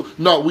JC go.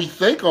 No, we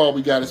think all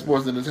we got is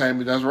sports and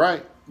entertainment. That's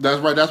right.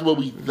 That's what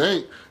we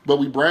think. But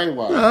we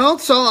brainwashed. Well,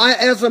 so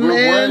as a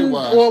man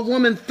or a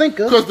woman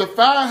thinker, because the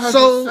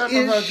 500,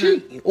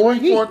 700,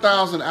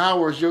 4,000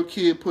 hours your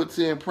kid puts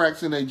in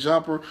practicing a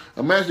jumper,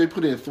 imagine they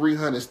put in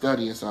 300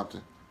 studying something.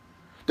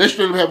 They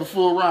should have a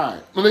full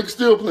ride, and they can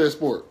still play a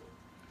sport.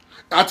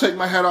 I take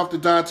my hat off to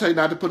Dante,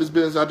 not to put his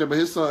business out there, but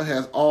his son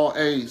has all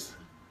A's,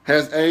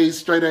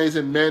 straight A's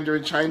in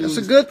Mandarin, Chinese.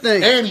 That's a good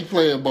thing, and he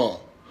playing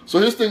ball. So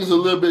his thing is a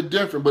little bit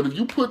different. But if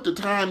you put the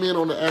time in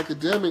on the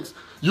academics,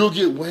 you'll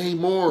get way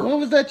more. What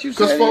was that you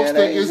said? Because folks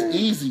think it's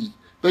easy.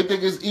 They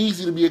think it's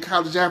easy to be a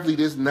college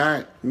athlete. It's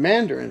not.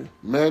 Mandarin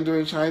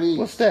Chinese.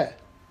 What's that?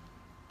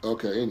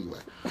 Okay, anyway.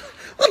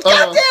 Well,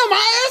 goddamn,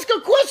 I ask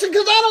a question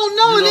because I don't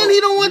know, and then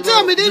he don't want to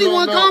tell me. Then he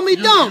want to call me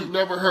dumb. You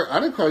never heard. I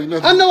didn't call you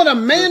nothing. I know what a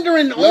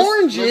Mandarin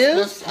orange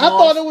is. I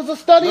thought it was a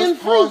study in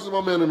fruit. Let's pause the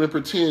momentum and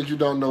pretend you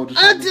don't know the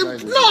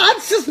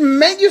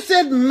you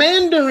said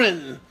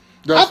Mandarin.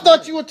 I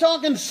thought you were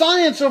talking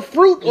science or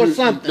fruit or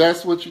something.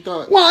 That's what you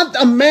thought. Well,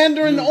 a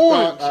Mandarin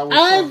orange.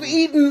 I've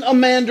eaten a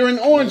Mandarin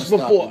orange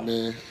before.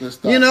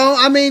 You know,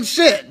 I mean,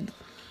 shit.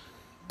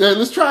 Yeah,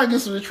 let's try and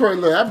get some Detroit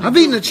love. I've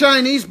eaten a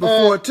Chinese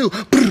before, too.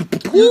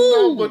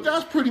 But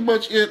that's pretty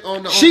much it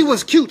on the... She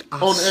was cute.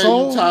 On the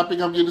AU topic,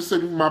 I'm getting a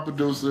signal from my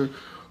producer.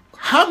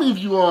 How many of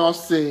you all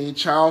seen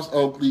Charles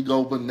Oakley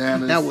go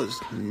bananas that was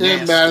nasty,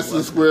 in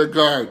Madison Square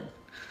Garden?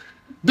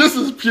 This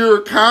is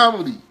pure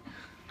comedy.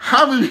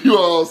 How many of you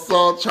all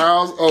saw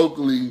Charles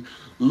Oakley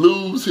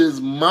lose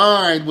his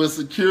mind when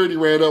security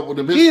ran up with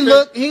him. He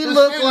looked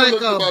like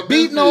a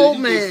beaten old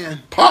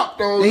man.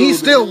 Popped on, and he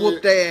still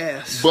whooped their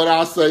ass. But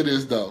I'll say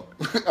this though,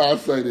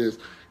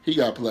 he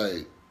got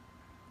played.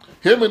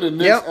 Him and the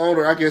Knicks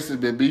owner, I guess, had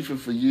been beefing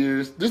for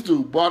years. This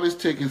dude bought his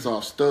tickets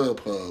off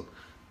StubHub,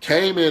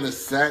 came in and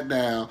sat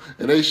down,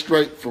 and they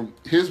straight from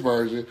his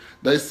version,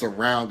 they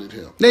surrounded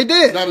him. They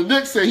did. Now the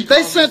Knicks say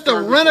they sent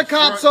the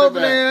rent-a-cops over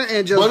there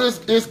and just.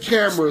 But it's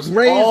cameras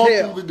all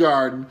through the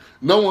garden.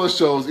 No one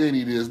shows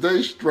any of this.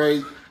 They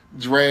straight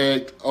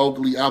dragged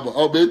Oakley out.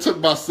 It took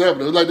about 7.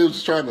 It was like they was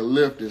just trying to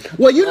lift him.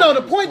 Well, you know,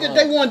 the point that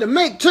they wanted to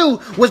make, too,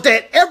 was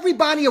that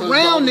everybody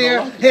around there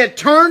had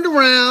turned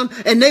around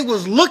and they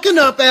was looking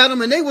up at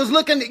him and they was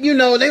looking, you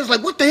know, they was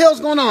like, what the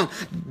hell's going on?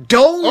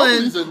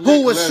 Dolan,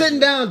 who was sitting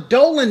down,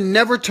 Dolan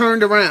never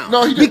turned around.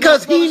 No, he didn't.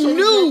 Because he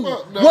knew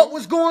what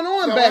was going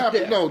on back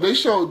there. No, they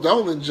showed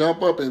Dolan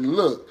jump up and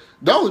look.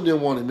 Dolan didn't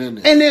want him in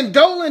there. And then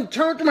Dolan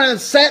turned around and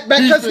sat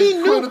back because he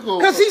knew,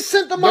 because he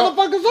sent the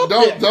motherfuckers up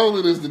there.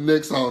 Dolan is the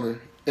Knicks owner,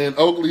 and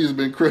Oakley has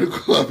been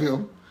critical of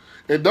him.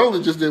 And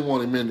Dolan just didn't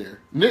want him in there.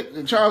 Nick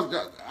and Charles,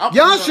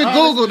 y'all should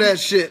Google that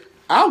shit.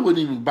 I wouldn't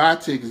even buy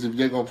tickets if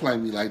they're going to play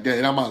me like that.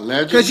 And I'm a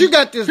legend. Because you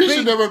got this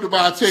big, never have to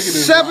buy a ticket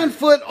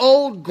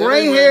 7-foot-old,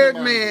 gray-haired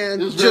man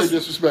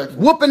just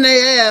whooping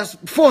their ass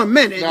for a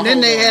minute. And then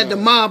they had to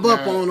mob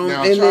up on them.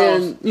 And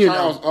then, you know.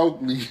 Charles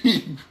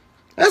Oakley.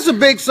 That's a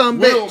big son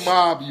bitch. We'll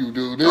mob you,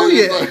 dude. Oh,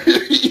 yeah.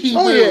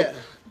 Yeah.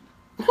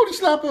 Who did he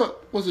slap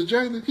up? Was it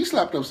Jalen? He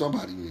slapped up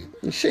somebody,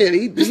 man. Shit,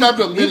 he slapped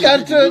up he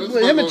got to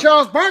him and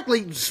Charles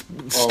Barkley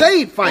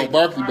stayed fighting.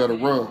 Barkley better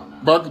run.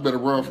 Barkley better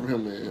run from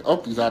him, man.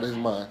 Oakley's out of his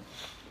mind.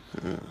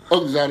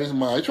 Oakley's out of his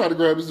mind. He tried to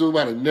grab this dude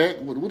by the neck.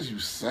 What are you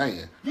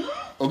saying?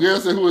 Gail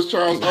said, who is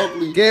Charles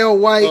Oakley? Gail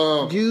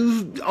White,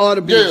 you ought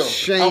to be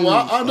ashamed.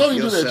 I know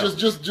you do that.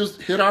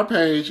 Just hit our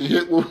page and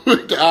hit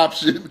with the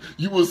option.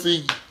 You will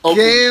see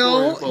Oakley.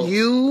 Gail,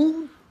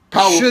 you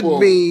should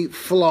be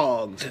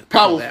flogged.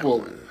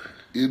 Powerful.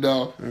 You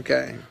know?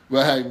 Okay.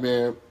 But hey,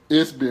 man,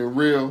 it's been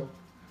real.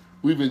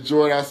 We've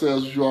enjoyed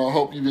ourselves with you all.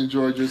 Hope you've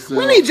enjoyed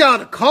yourselves. We need y'all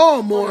to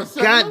call more.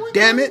 God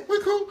damn it. We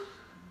cool.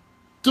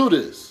 Do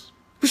this.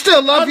 We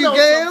still love you,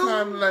 Gail.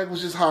 Sometimes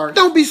language is hard.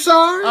 Don't be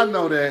sorry. I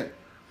know that.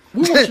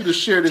 We want you to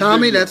share this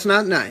Tommy, video. that's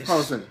not nice. Hold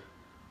on a second.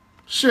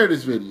 Share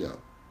this video.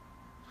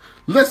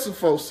 Let some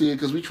folks see it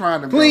because we're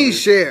trying to Please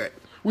share it.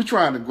 We're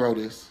trying to grow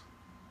this.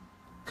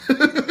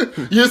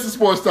 Yes, the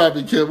sports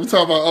topic, Kim. We're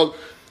talking about,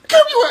 Kim,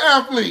 you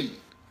an athlete.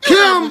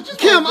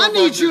 Kim, I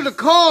need you to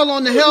call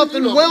on the health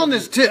and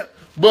wellness tip.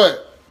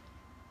 But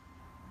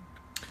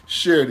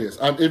share this.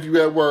 If you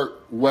at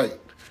work, wait.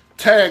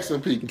 Tag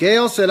some people.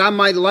 Gail said I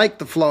might like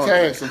the Florida.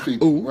 Tag some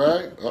people,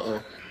 right?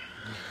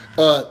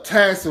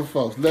 Tag some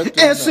folks. Let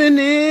them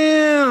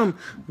S&M.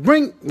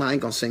 I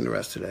ain't gonna sing the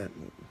rest of that.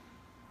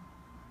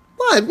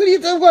 What? What do you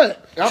think?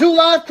 What? True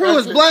Live Crew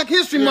is Black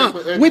History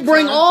Month. We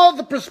bring all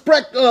the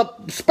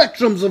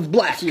spectrums of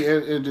black. See,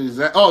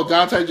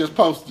 Dante just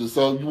posted,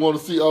 so you want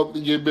to see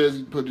Oakley get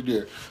busy, put it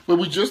there. But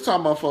we just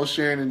talking about folks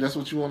sharing, and that's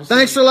what you want to see.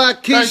 Thanks a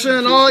lot, Keisha,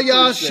 and all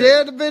y'all.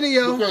 Share the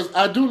video. Because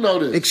I do know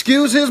this.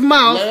 Excuse his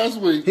mouth. Last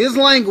week, his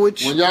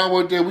language. When y'all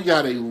went there, we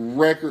got a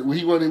record.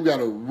 We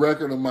got a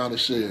record amount of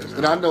shares,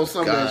 and I know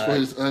some of that's for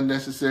his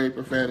unnecessary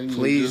profanity.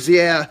 Please,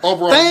 yeah.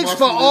 Thanks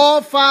for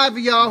all 5 of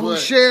y'all who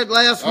shared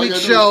last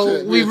week's show.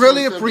 We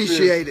really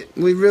appreciate it.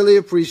 We really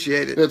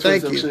appreciate it.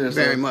 Thank you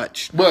very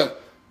much.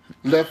 But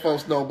let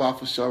folks know about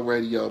Fsho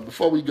Radio.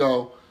 Before we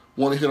go,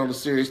 want to hit on a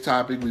serious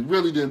topic. We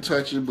really didn't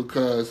touch it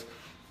because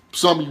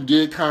some of you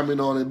did comment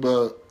on it,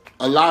 but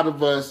a lot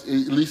of us, at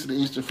least in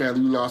the Eastern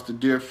family, we lost a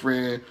dear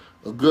friend,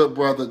 a good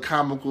brother,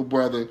 comical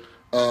brother,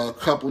 a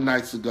couple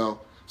nights ago.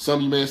 Some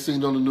of you may have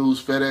seen on the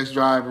news, FedEx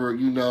driver,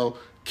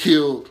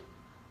 killed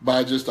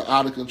by just an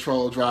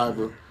out-of-control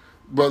driver.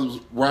 Brother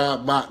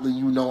Rob Motley,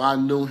 I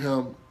knew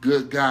him,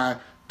 good guy.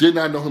 Did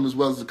not know him as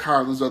well as the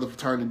Cardinal's other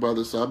fraternity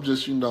brothers. So I'm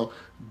just,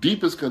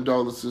 deepest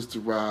condolences to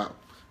Rob,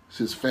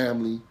 his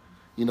family,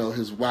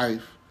 his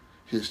wife,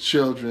 his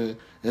children,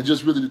 and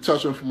just really to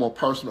touch on from a more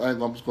personal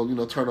angle. I'm just going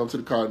to, turn over to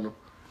the Cardinal.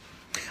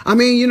 I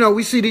mean,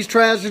 we see these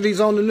tragedies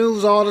on the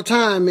news all the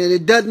time, and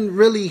it doesn't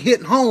really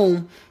hit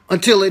home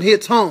until it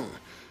hits home,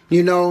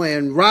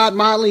 and Rod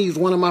Motley, he's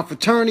one of my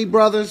fraternity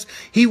brothers.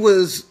 He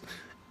was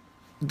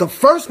the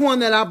first one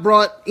that I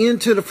brought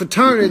into the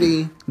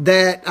fraternity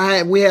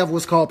that we have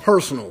what's called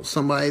personal,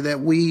 somebody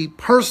that we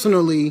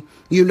personally,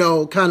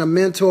 kind of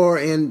mentor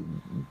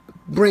and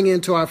bring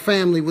into our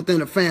family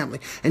within a family.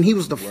 And he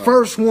was the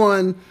first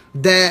one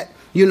that,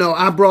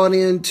 I brought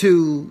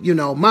into,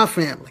 my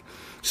family.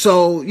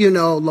 So,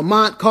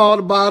 Lamont called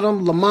about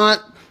him.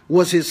 Lamont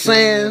was his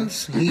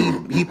sans.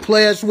 He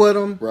pledged with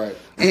him. Right.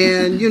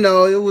 And,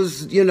 it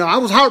was, I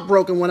was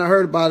heartbroken when I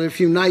heard about it a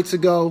few nights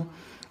ago.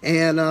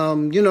 And,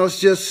 it's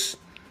just,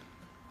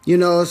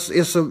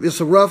 it's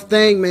a rough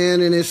thing,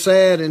 man, and it's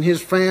sad, and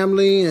his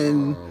family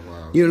and,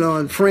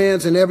 and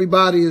friends and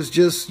everybody is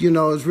just,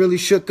 is really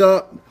shook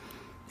up.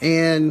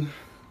 And,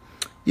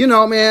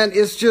 man,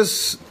 it's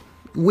just,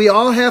 we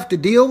all have to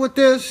deal with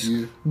this,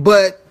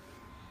 but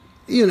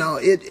you know,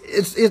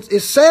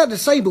 it's sad to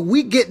say, but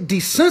we get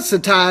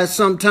desensitized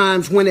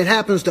sometimes when it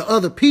happens to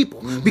other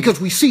people because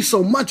we see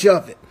so much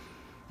of it,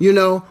 you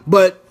know.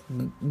 But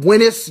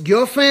when it's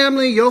your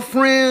family, your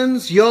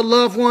friends, your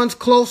loved ones,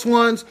 close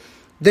ones,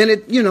 then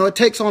it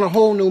takes on a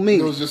whole new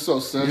meaning. It was just so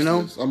senseless. You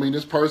know? I mean,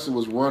 this person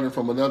was running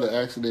from another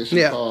accident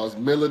she caused,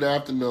 middle of the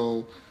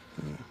afternoon,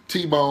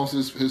 T-bones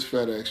his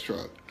FedEx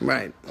truck.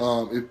 Right.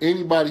 If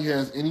anybody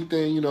has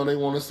anything, you know, they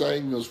want to say,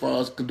 you know, as far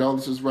as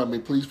condolences, I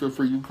mean, please feel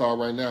free. You can call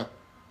right now.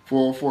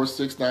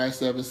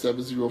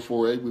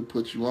 404-697-7048. We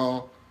put you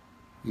on.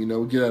 You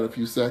know, we get out a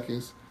few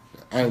seconds.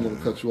 I ain't gonna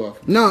cut you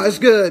off. No, it's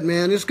good,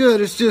 man. It's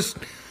good. It's just,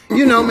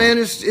 you know, man,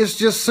 it's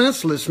just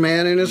senseless,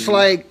 man. And it's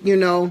like, you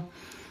know,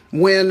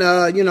 when,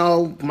 you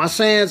know, my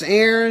son's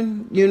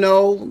Aaron, you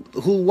know,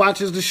 who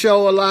watches the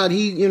show a lot,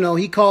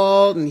 he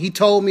called and he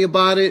told me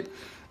about it.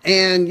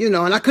 And, you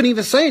know, and I couldn't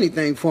even say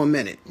anything for a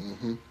minute,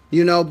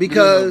 you know,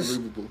 because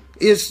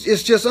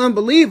it's just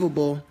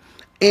unbelievable.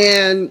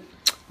 And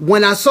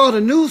when I saw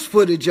the news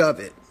footage of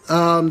it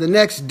the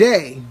next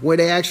day, where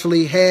they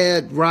actually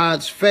had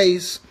Rod's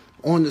face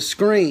on the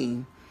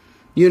screen,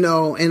 you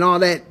know, and all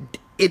that,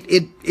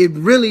 it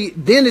really,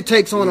 then it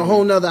takes on a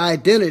whole nother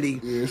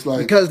identity. Yeah, it's like,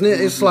 because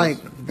it's like,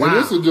 wow, and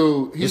this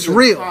dude, it's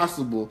real.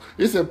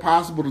 It's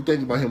impossible to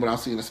think about him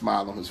without seeing a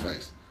smile on his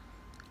face.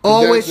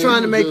 Always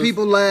trying to make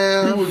people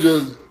laugh. He was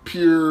just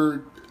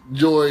pure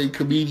joy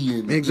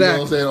comedian. Exactly. You know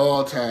what I'm saying?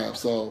 All time.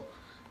 So,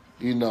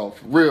 you know,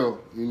 for real,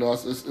 you know,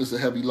 it's a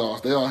heavy loss.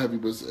 They all heavy,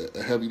 but it's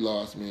a heavy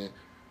loss, man.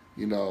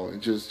 You know,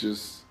 and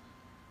just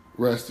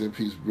rest in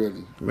peace,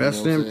 really.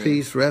 Rest in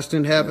peace, rest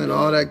in heaven,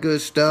 all that good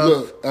stuff.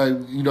 Look,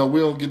 you know, we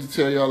don't get to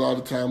tell y'all all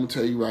the time. I'm going to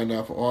tell you right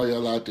now, for all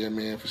y'all out there,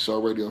 man, for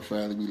Fsho Radio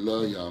family, we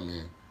love y'all,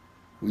 man.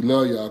 We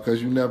love y'all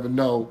because you never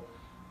know.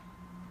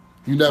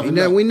 We never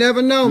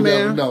know, man.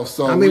 Never know.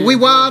 So I mean, we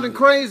wild and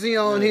crazy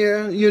on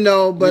here, you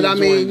know, but I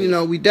mean, you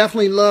know, we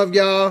definitely love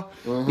y'all.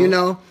 You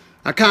know,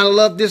 I kind of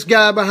love this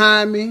guy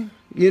behind me,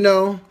 you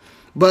know,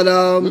 but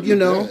you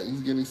know,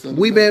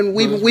 we've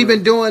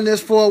been doing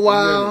this for a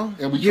while,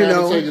 and we trying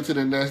to take it to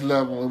the next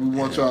level, and we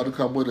want y'all to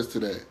come with us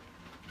today.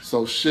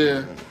 So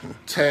share,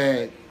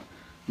 tag,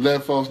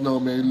 let folks know,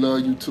 man, we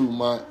love you too,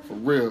 man, for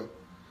real.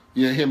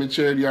 Yeah, him and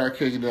Charity are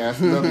kicking. That's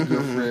another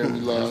good friend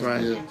we lost. That's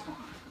right. Yeah.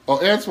 Oh,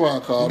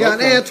 Antoine called. We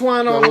got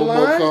Antoine on the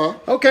line.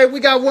 Okay, we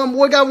got one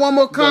more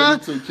call.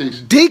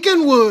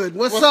 Deacon Wood,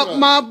 what's up,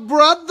 my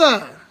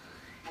brother?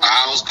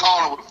 I was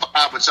calling with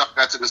 5, but y'all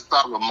got to the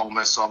start of a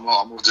moment, so I'm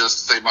gonna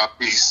just say my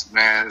piece,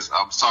 man.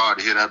 I'm sorry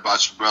to hear that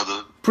about you,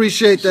 brother.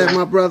 Appreciate that,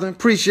 my brother.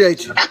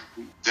 Appreciate you.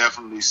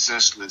 Definitely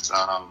senseless.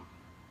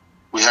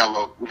 We have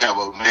a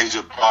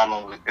major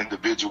problem with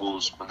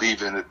individuals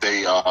believing that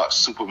they are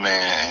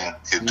Superman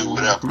and can do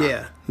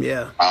whatever.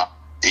 Yeah.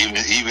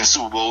 Even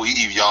Super Bowl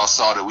Eve, y'all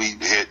saw that we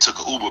took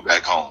an Uber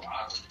back home.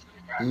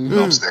 You know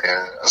what I'm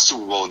saying? A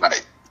Super Bowl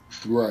night.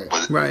 Right.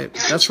 But right.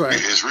 That's right.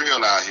 It's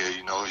real out here,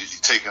 you know. You're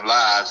taking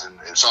lives, and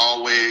it's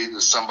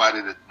always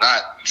somebody that's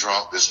not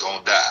drunk that's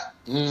gonna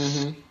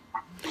die.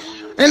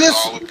 And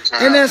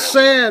that's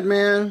sad,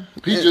 man.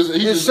 He just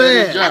did his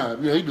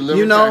job. You know, he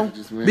delivered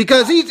packages, man.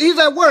 Because he's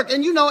at work,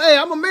 and you know, hey,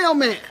 I'm a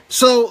mailman,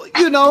 so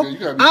you know,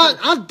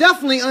 I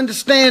definitely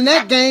understand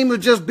that game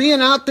of just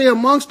being out there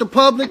amongst the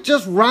public,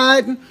 just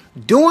riding,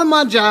 doing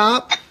my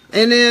job,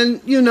 and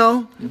then you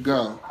know, you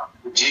go.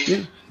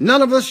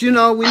 None of us, you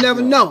know, we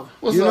never know.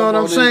 What's you know up,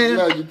 what I'm saying?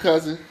 Love you,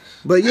 cousin.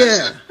 But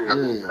man,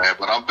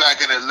 but I'm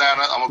back in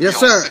Atlanta. I'm gonna be on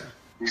set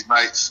these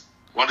nights.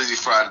 One of these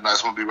Friday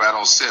nights, I'm going to be right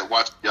on set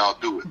watching y'all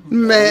do it.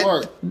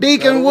 Man,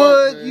 Deacon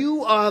Wood,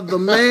 you are the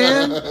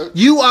man.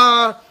 You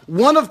are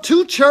one of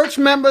 2 church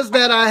members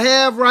that I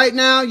have right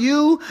now.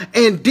 You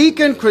and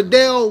Deacon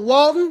Cardinal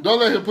Walton. Don't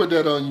let him put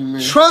that on you,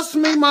 man. Trust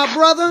me, my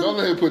brother. Don't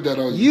let him put that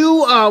on you.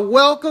 You are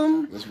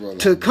welcome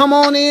to come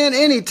on in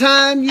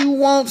anytime you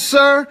want,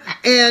 sir.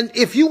 And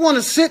if you want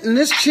to sit in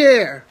this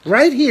chair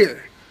right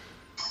here,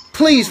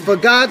 please, for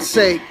God's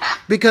sake,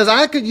 because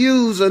I could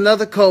use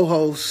another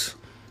co-host.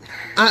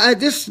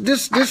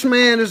 This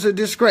man is a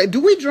disgrace.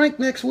 Do we drink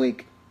next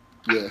week?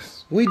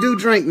 Yes. We do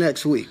drink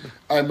next week.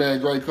 Hey,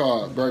 man, great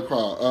call.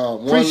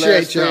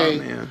 Appreciate y'all,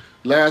 man.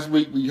 Last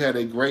week we had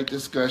a great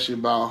discussion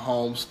about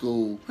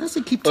homeschool. Why does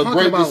he keep talking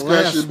about last week? A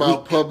great discussion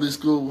about public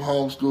school,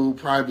 homeschool,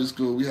 private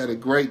school. We had a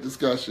great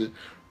discussion.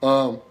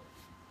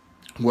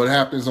 What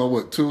happens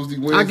on Tuesday,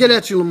 Wednesday? I get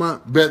at you,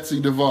 Lamont.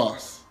 Betsy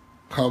DeVos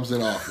comes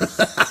in office.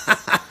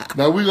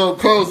 Now we're going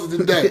to close it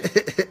today.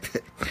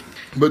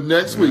 But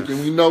next week, and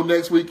we know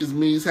next week is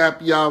Me's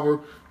Happy Hour.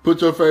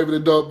 Put your favorite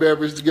adult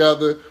beverage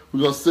together.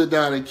 We're going to sit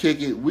down and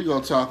kick it. We're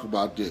going to talk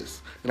about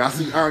this. And I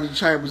see Ernie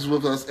Chambers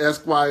with us,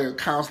 Esquire,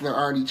 Counselor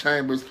Ernie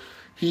Chambers.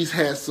 He's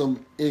had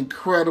some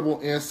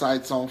incredible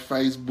insights on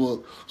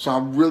Facebook. So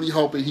I'm really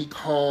hoping he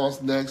calls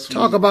next week.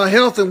 Talk about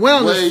health and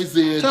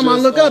wellness. Tell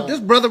me, look up. This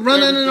brother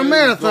running in a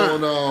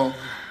marathon. Going on.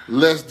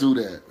 Let's do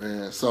that,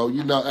 man. So,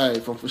 you know, hey,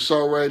 from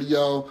Fsho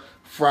Radio,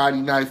 Friday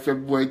night,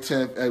 February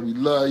 10th, hey, we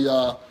love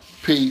y'all.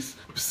 Peace.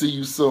 See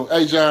you soon.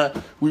 Hey,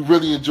 John, we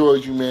really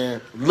enjoyed you,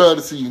 man. Love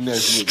to see you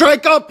next week.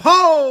 Strike a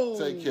pose.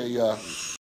 Take care, y'all.